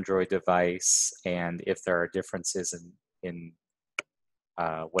an Android device, and if there are differences in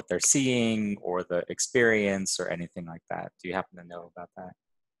what they're seeing or the experience or anything like that. Do you happen to know about that?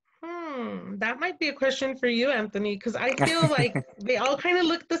 That might be a question for you, Anthony, because I feel like they all kind of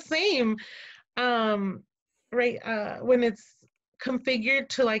look the same, right? When it's configured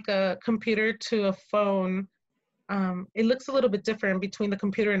to like a computer to a phone, it looks a little bit different between the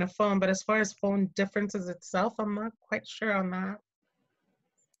computer and a phone, but as far as phone differences itself, I'm not quite sure on that.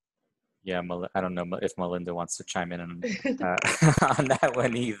 Yeah, I don't know if Melinda wants to chime in on, on that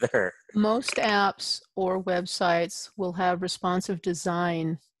one either. Most apps or websites will have responsive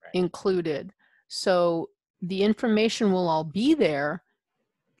design included. So the information will all be there.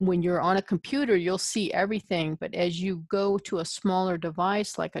 When you're on a computer, you'll see everything, but as you go to a smaller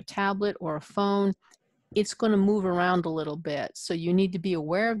device like a tablet or a phone, it's going to move around a little bit. So you need to be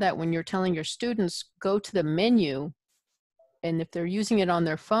aware of that when you're telling your students, go to the menu. And if they're using it on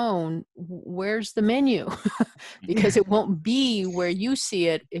their phone, where's the menu? Because it won't be where you see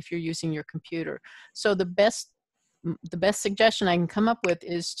it if you're using your computer. So the best suggestion I can come up with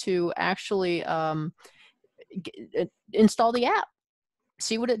is to actually install the app,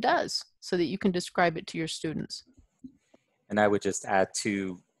 see what it does, so that you can describe it to your students. And I would just add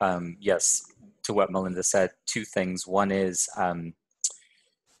to, yes, to what Melinda said, two things. One is,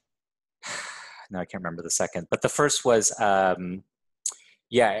 no, I can't remember the second, but the first was,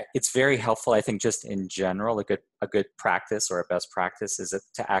 yeah, it's very helpful. I think just in general, a good practice or a best practice is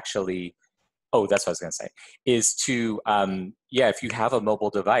to actually, oh, that's what I was going to say, is to, yeah, if you have a mobile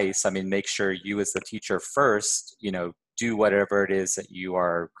device, I mean, make sure you as the teacher first, you know, do whatever it is that you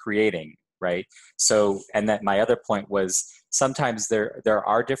are creating, right? So, and that my other point was sometimes there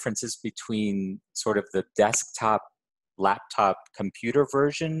are differences between sort of the desktop, laptop, computer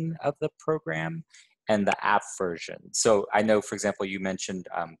version of the program and the app version. So I know, for example, you mentioned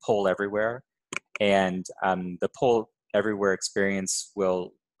Poll Everywhere, and the Poll Everywhere experience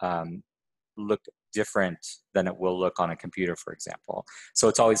will look different than it will look on a computer, for example. So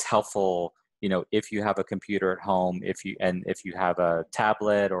it's always helpful, you know, if you have a computer at home, if you have a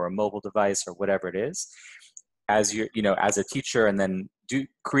tablet or a mobile device or whatever it is, as you know, as a teacher, and then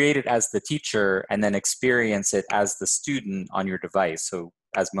create it as the teacher and then experience it as the student on your device. So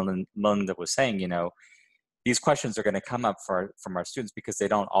as Melinda was saying, you know, these questions are going to come up from our students because they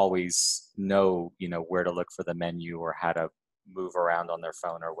don't always know, you know, where to look for the menu or how to move around on their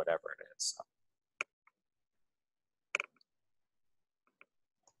phone or whatever it is. So.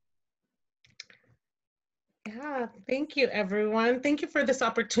 Yeah, thank you, everyone. Thank you for this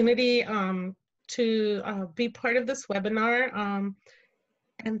opportunity to be part of this webinar.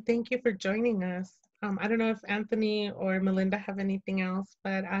 And thank you for joining us. I don't know if Anthony or Melinda have anything else,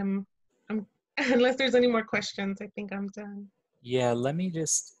 but I'm unless there's any more questions, I think I'm done. Yeah, let me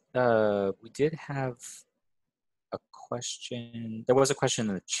just, we did have a question. There was a question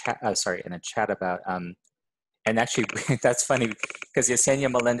in the chat, in a chat about, and actually that's funny because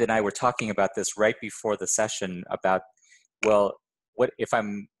Yecsenia, Melinda, and I were talking about this right before the session about, well, what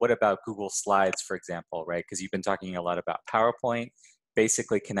about Google Slides, for example, right? Because you've been talking a lot about PowerPoint.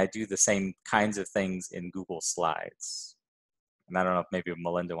 Basically, can I do the same kinds of things in Google Slides? And I don't know if maybe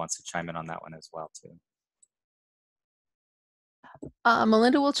Melinda wants to chime in on that one as well, too.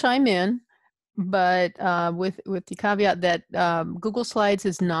 Melinda will chime in, but with the caveat that Google Slides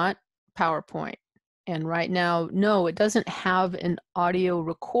is not PowerPoint. And right now, no, it doesn't have an audio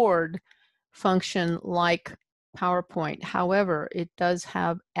record function like PowerPoint. However, it does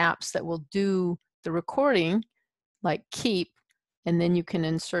have apps that will do the recording, like Keep, and then you can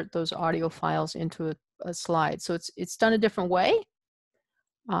insert those audio files into a slide. So it's done a different way.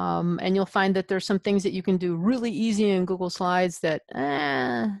 And you'll find that there's some things that you can do really easy in Google Slides that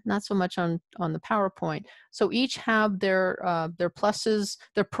not so much on the PowerPoint. So each have their pluses,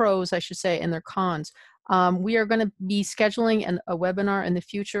 their pros, I should say, and their cons. We are going to be scheduling a webinar in the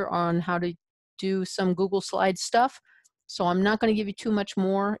future on how to do some Google Slides stuff. So I'm not going to give you too much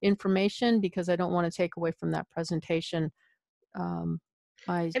more information because I don't want to take away from that presentation. And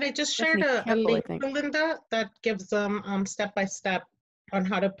I just shared a link to Linda that gives them step-by-step on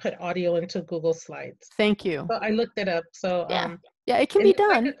how to put audio into Google Slides. Thank you. So I looked it up. So yeah, it can be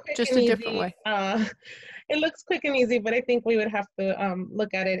done, like just a different way. It looks quick and easy, but I think we would have to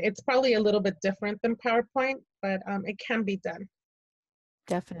look at it. It's probably a little bit different than PowerPoint, but it can be done.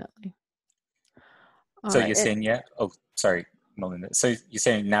 Definitely. So you're saying, yeah. Oh, sorry, Melinda. So you're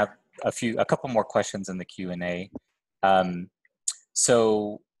saying now a couple more questions in the Q&A.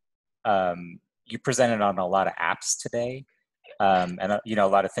 You presented on a lot of apps today. And you know, a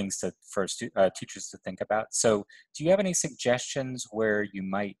lot of things for teachers to think about. So do you have any suggestions where you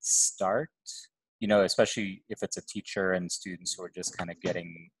might start, you know, especially if it's a teacher and students who are just kind of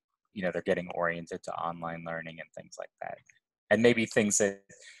getting, you know, they're getting oriented to online learning and things like that, and maybe things that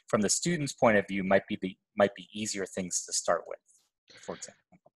from the student's point of view might be easier things to start with, for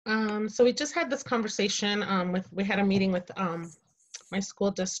example. So we just had this conversation we had a meeting with my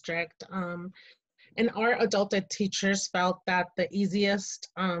school district. And our adult ed teachers felt that the easiest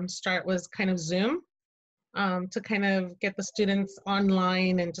start was kind of Zoom, to kind of get the students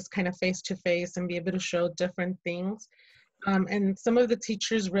online and just kind of face to face and be able to show different things. And some of the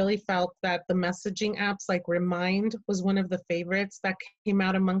teachers really felt that the messaging apps like Remind was one of the favorites that came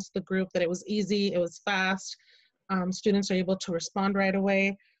out amongst the group, that it was easy, it was fast, students are able to respond right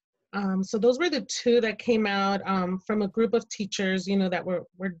away. So those were the two that came out from a group of teachers, you know, that were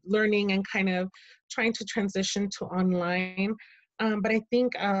learning and kind of trying to transition to online. But I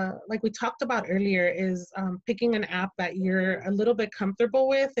think, like we talked about earlier, is picking an app that you're a little bit comfortable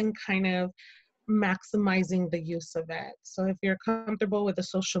with and kind of maximizing the use of it. So if you're comfortable with the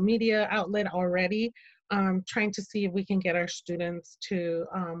social media outlet already, trying to see if we can get our students to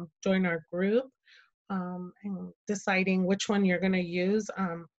join our group, and deciding which one you're going to use,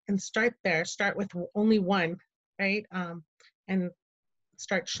 and start there. Start with only one, right? And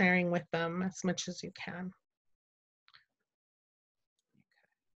start sharing with them as much as you can.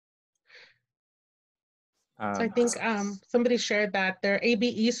 So I think somebody shared that their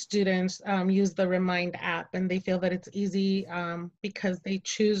ABE students use the Remind app, and they feel that it's easy because they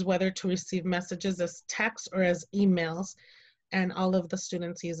choose whether to receive messages as text or as emails, and all of the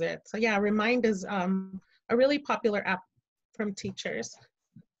students use it. So yeah, Remind is a really popular app from teachers.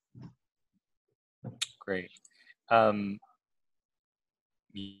 Great. A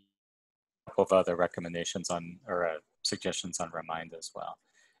couple of other recommendations on, or suggestions on Remind as well.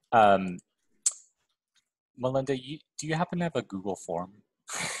 Melinda, do you happen to have a Google form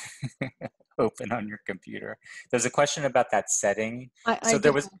open on your computer? There's a question about that setting.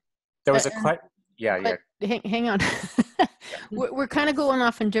 There was a question. Yeah. Hang on. We're kind of going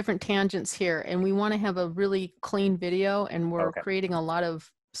off in different tangents here, and we want to have a really clean video, and we're creating a lot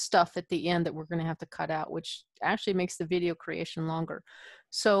of stuff at the end that we're going to have to cut out, which actually makes the video creation longer.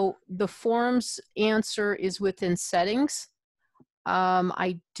 So the forms answer is within settings.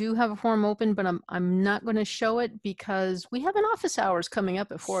 I do have a form open, but I'm not going to show it because we have an office hours coming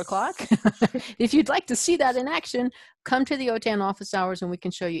up at 4 o'clock. If you'd like to see that in action, come to the OTAN office hours and we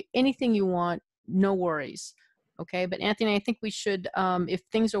can show you anything you want. No worries. Okay, but Anthony, I think we should, if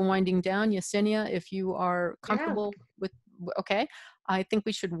things are winding down, Yecsenia, if you are comfortable with, okay, I think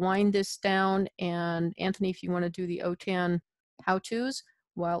we should wind this down. And Anthony, if you want to do the OTAN how-tos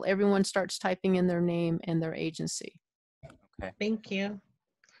while everyone starts typing in their name and their agency. Okay. Thank you.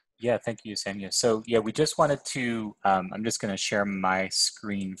 Yeah, thank you, Yecsenia. So yeah, we just wanted to, I'm just going to share my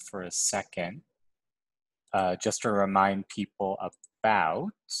screen for a second, just to remind people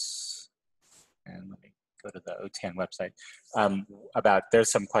about, and let me go to the OTAN website,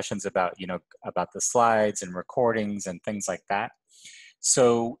 there's some questions about, about the slides and recordings and things like that.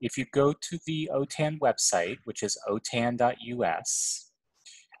 So if you go to the OTAN website, which is otan.us,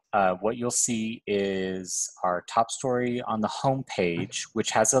 what you'll see is our top story on the home page,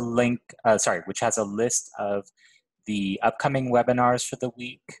 which has a link, which has a list of the upcoming webinars for the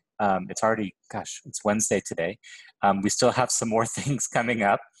week. It's already, it's Wednesday today. We still have some more things coming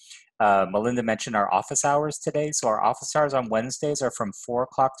up. Melinda mentioned our office hours today. So our office hours on Wednesdays are from 4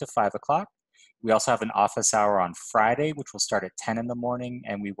 o'clock to 5 o'clock. We also have an office hour on Friday, which will start at 10 in the morning,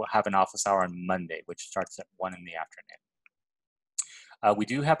 and we will have an office hour on Monday, which starts at 1 in the afternoon. We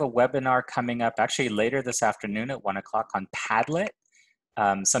do have a webinar coming up actually later this afternoon at 1 o'clock on Padlet.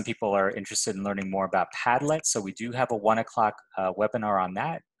 Some people are interested in learning more about Padlet, so we do have a 1 o'clock webinar on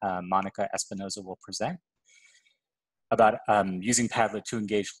that. Monica Espinoza will present about using Padlet to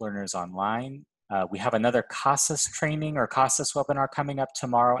engage learners online. We have another CASAS training or CASAS webinar coming up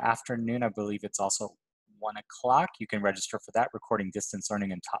tomorrow afternoon. I believe it's also 1 o'clock. You can register for that, Recording Distance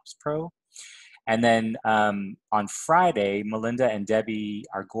Learning in TOPS Pro. And then on Friday, Melinda and Debbie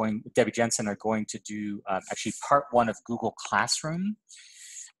Jensen are going to do actually part 1 of Google Classroom,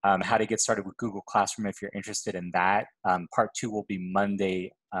 how to get started with Google Classroom if you're interested in that. Part 2 will be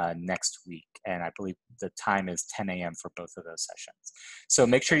Monday next week, and I believe the time is 10 a.m. for both of those sessions. So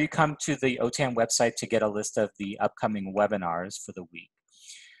make sure you come to the OTAN website to get a list of the upcoming webinars for the week.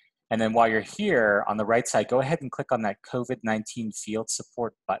 And then while you're here, on the right side, go ahead and click on that COVID-19 field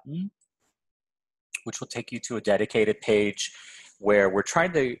support button, which will take you to a dedicated page where we're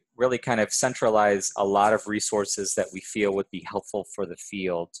trying to really kind of centralize a lot of resources that we feel would be helpful for the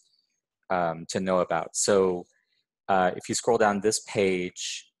field to know about. So if you scroll down this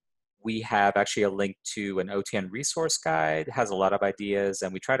page, we have actually a link to an OTAN resource guide. It has a lot of ideas,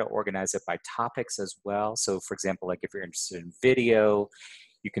 and we try to organize it by topics as well. So for example, like if you're interested in video,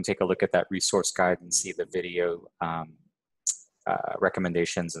 you can take a look at that resource guide and see the video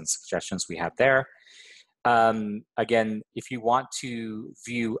recommendations and suggestions we have there. Again, if you want to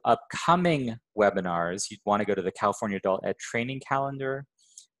view upcoming webinars, you'd want to go to the California Adult Ed Training Calendar.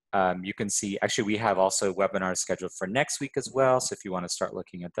 You can see, actually, we have also webinars scheduled for next week as well. So if you want to start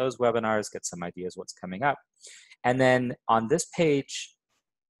looking at those webinars, get some ideas what's coming up. And then on this page,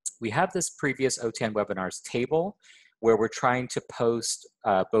 we have this previous OTAN webinars table where we're trying to post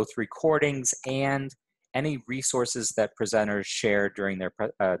both recordings and any resources that presenters share during their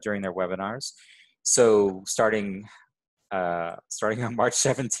webinars. So starting on March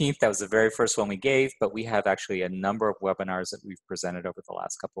 17th, that was the very first one we gave, but we have actually a number of webinars that we've presented over the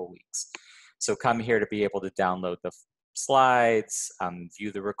last couple of weeks. So come here to be able to download the slides,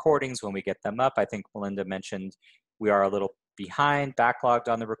 view the recordings when we get them up. I think Melinda mentioned we are a little behind, backlogged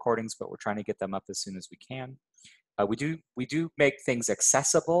on the recordings, but we're trying to get them up as soon as we can. We do make things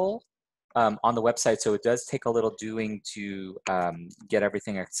accessible on the website, so it does take a little doing to get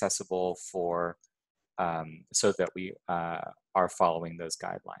everything accessible for so that we are following those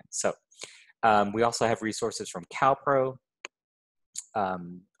guidelines. So we also have resources from CalPro,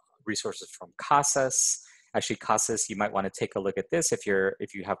 resources from CASAS. Actually, CASAS, you might want to take a look at this if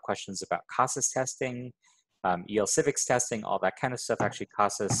you have questions about CASAS testing, EL Civics testing, all that kind of stuff. Actually,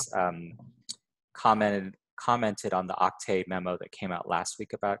 CASAS commented on the Octave memo that came out last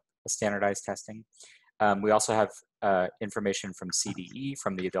week about standardized testing. We also have information from CDE,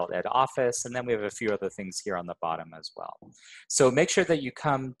 from the Adult Ed Office, and then we have a few other things here on the bottom as well. So make sure that you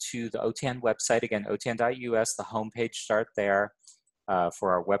come to the OTAN website, again, otan.us, the homepage, start there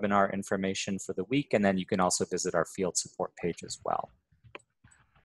for our webinar information for the week, and then you can also visit our field support page as well.